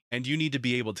 Yes. And you need to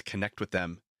be able to connect with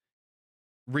them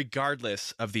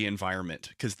regardless of the environment,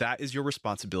 because that is your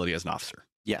responsibility as an officer.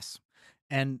 Yes.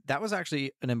 And that was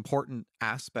actually an important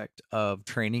aspect of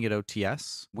training at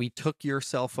OTS. We took your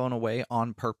cell phone away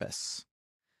on purpose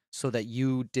so that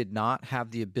you did not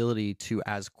have the ability to,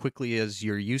 as quickly as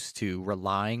you're used to,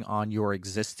 relying on your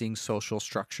existing social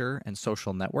structure and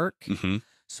social network,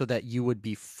 so that you would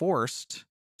be forced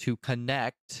to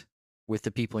connect with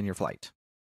the people in your flight.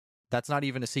 That's not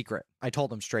even a secret. I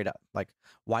told them straight up, like,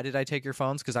 why did I take your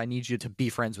phones? Because I need you to be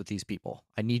friends with these people.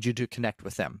 I need you to connect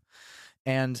with them.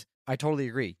 And I totally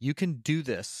agree. You can do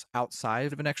this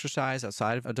outside of an exercise,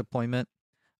 outside of a deployment.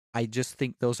 I just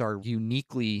think those are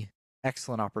uniquely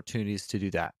excellent opportunities to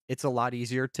do that. It's a lot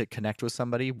easier to connect with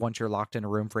somebody once you're locked in a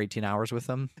room for 18 hours with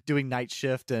them, doing night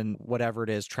shift and whatever it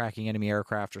is, tracking enemy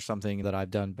aircraft or something that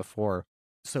I've done before.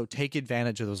 So take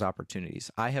advantage of those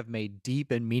opportunities. I have made deep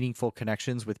and meaningful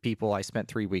connections with people I spent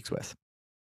 3 weeks with.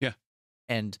 Yeah.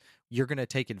 And you're going to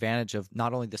take advantage of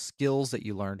not only the skills that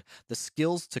you learned, the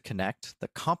skills to connect, the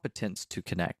competence to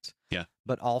connect,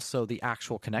 but also the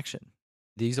actual connection.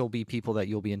 These will be people that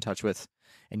you'll be in touch with,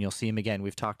 and you'll see them again.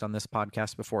 We've talked on this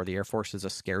podcast before. The Air Force is a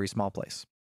scary small place.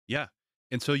 Yeah.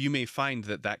 And so you may find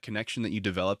that that connection that you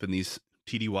develop in these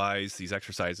TDYs, these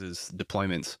exercises,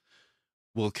 deployments,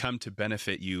 will come to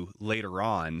benefit you later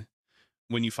on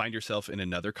when you find yourself in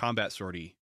another combat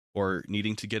sortie or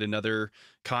needing to get another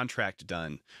contract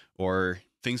done, or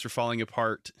things are falling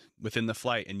apart within the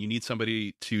flight and you need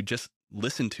somebody to just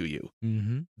listen to you.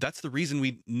 That's the reason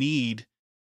we need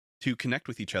to connect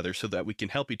with each other, so that we can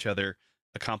help each other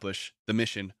accomplish the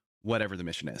mission, whatever the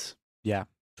mission is. Yeah,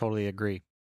 totally agree.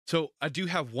 So I do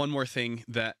have one more thing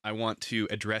that I want to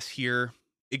address here.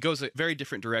 It goes a very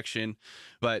different direction,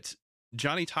 but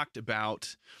Johnny talked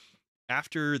about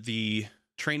after the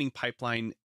training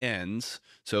pipeline ends.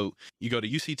 So you go to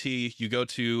UCT, you go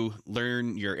to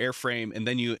learn your airframe, and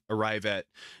then you arrive at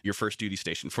your first duty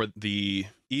station. For the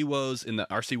EWOs in the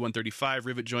RC-135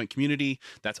 rivet joint community,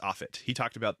 that's Offutt. He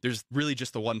talked about there's really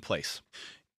just the one place.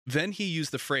 Then he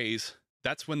used the phrase,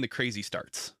 that's when the crazy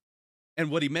starts. And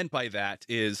what he meant by that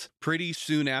is pretty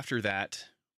soon after that,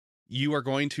 you are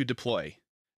going to deploy,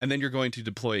 and then you're going to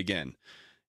deploy again.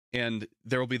 And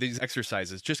there will be these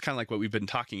exercises, just kind of like what we've been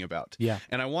talking about. Yeah.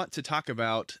 And I want to talk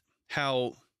about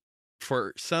how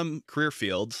for some career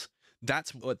fields,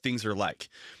 that's what things are like.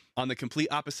 On the complete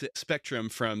opposite spectrum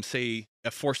from, say,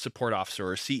 a force support officer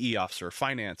or CE officer,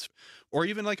 finance, or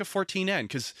even like a 14N,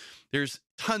 because there's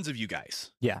tons of you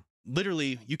guys. Yeah.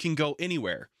 Literally, you can go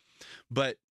anywhere.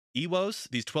 But EWOs,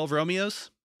 these 12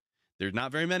 Romeos, there's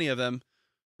not very many of them,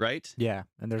 right? Yeah.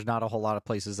 And there's not a whole lot of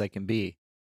places they can be.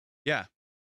 Yeah.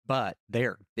 But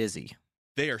they're busy.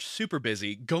 They are super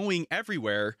busy, going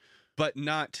everywhere, but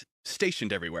not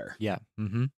stationed everywhere. Yeah.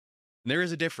 There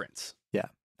is a difference. Yeah,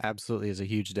 absolutely is a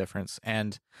huge difference.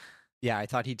 And yeah, I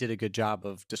thought he did a good job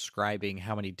of describing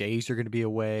how many days you're going to be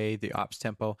away, the ops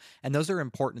tempo. And those are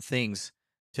important things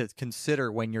to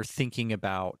consider when you're thinking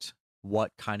about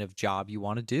what kind of job you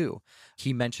want to do.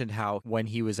 He mentioned how when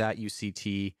he was at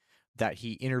UCT, that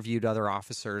he interviewed other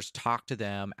officers, talked to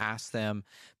them, asked them,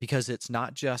 because it's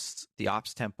not just the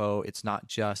ops tempo, it's not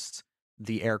just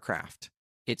the aircraft,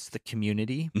 it's the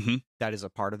community that is a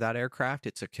part of that aircraft.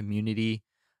 It's a community.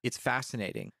 It's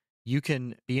fascinating. You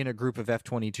can be in a group of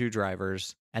F-22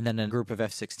 drivers and then in a group of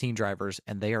F-16 drivers,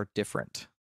 and they are different.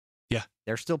 Yeah.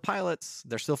 They're still pilots,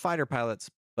 they're still fighter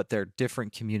pilots, but they're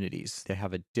different communities. They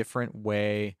have a different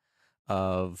way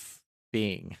of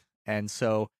being. And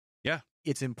so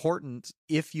it's important,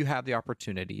 if you have the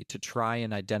opportunity, to try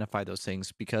and identify those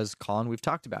things, because, Colin, we've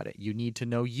talked about it. You need to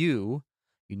know you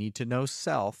need to know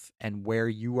self and where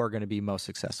you are going to be most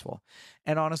successful.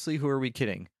 And honestly, who are we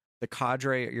kidding? The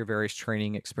cadre at your various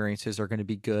training experiences are going to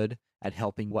be good at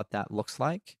helping what that looks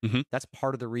like. That's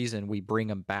part of the reason we bring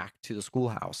them back to the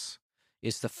schoolhouse,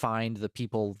 is to find the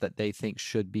people that they think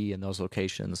should be in those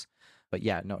locations. But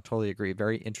yeah, no, totally agree.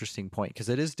 Very interesting point, because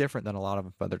it is different than a lot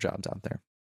of other jobs out there.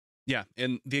 Yeah,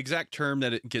 and the exact term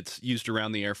that it gets used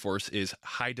around the Air Force is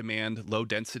high demand, low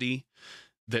density.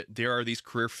 That there are these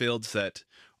career fields that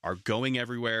are going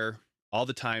everywhere all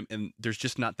the time, and there's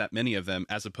just not that many of them,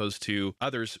 as opposed to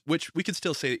others, which we could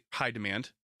still say high demand.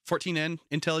 14N,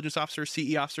 intelligence officers,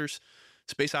 CE officers,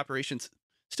 space operations,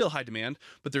 still high demand,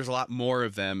 but there's a lot more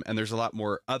of them, and there's a lot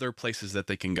more other places that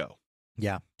they can go.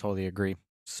 Yeah, totally agree.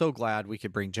 So glad we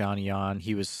could bring Johnny on.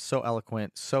 He was so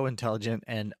eloquent, so intelligent,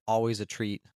 and always a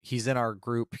treat. He's in our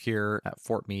group here at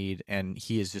Fort Meade, and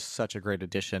he is just such a great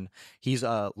addition. He's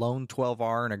a lone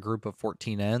 12R in a group of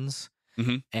 14Ns.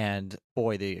 And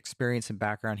boy, the experience and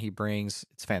background he brings,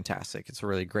 it's fantastic. It's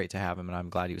really great to have him, and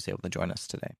I'm glad he was able to join us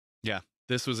today. Yeah,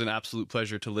 this was an absolute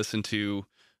pleasure to listen to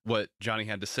what Johnny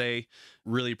had to say.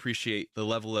 Really appreciate the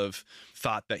level of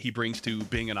thought that he brings to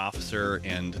being an officer,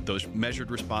 and those measured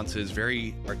responses,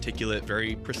 very articulate,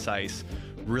 very precise.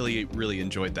 Really, really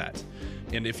enjoyed that.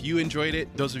 And if you enjoyed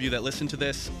it, those of you that listen to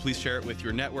this, please share it with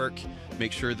your network.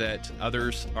 Make sure that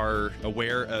others are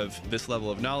aware of this level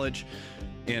of knowledge,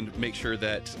 and make sure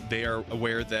that they are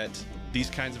aware that these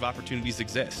kinds of opportunities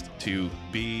exist to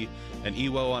be an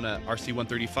EWO on a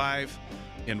RC-135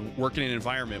 and work in an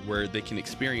environment where they can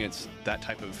experience that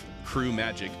type of crew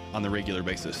magic on the regular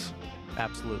basis.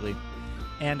 Absolutely.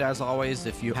 And as always,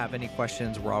 if you have any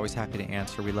questions, we're always happy to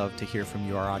answer. We love to hear from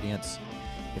you, our audience.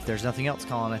 If there's nothing else,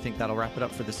 Colin, I think that'll wrap it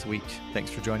up for this week. Thanks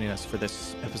for joining us for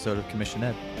this episode of Commission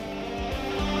Ed.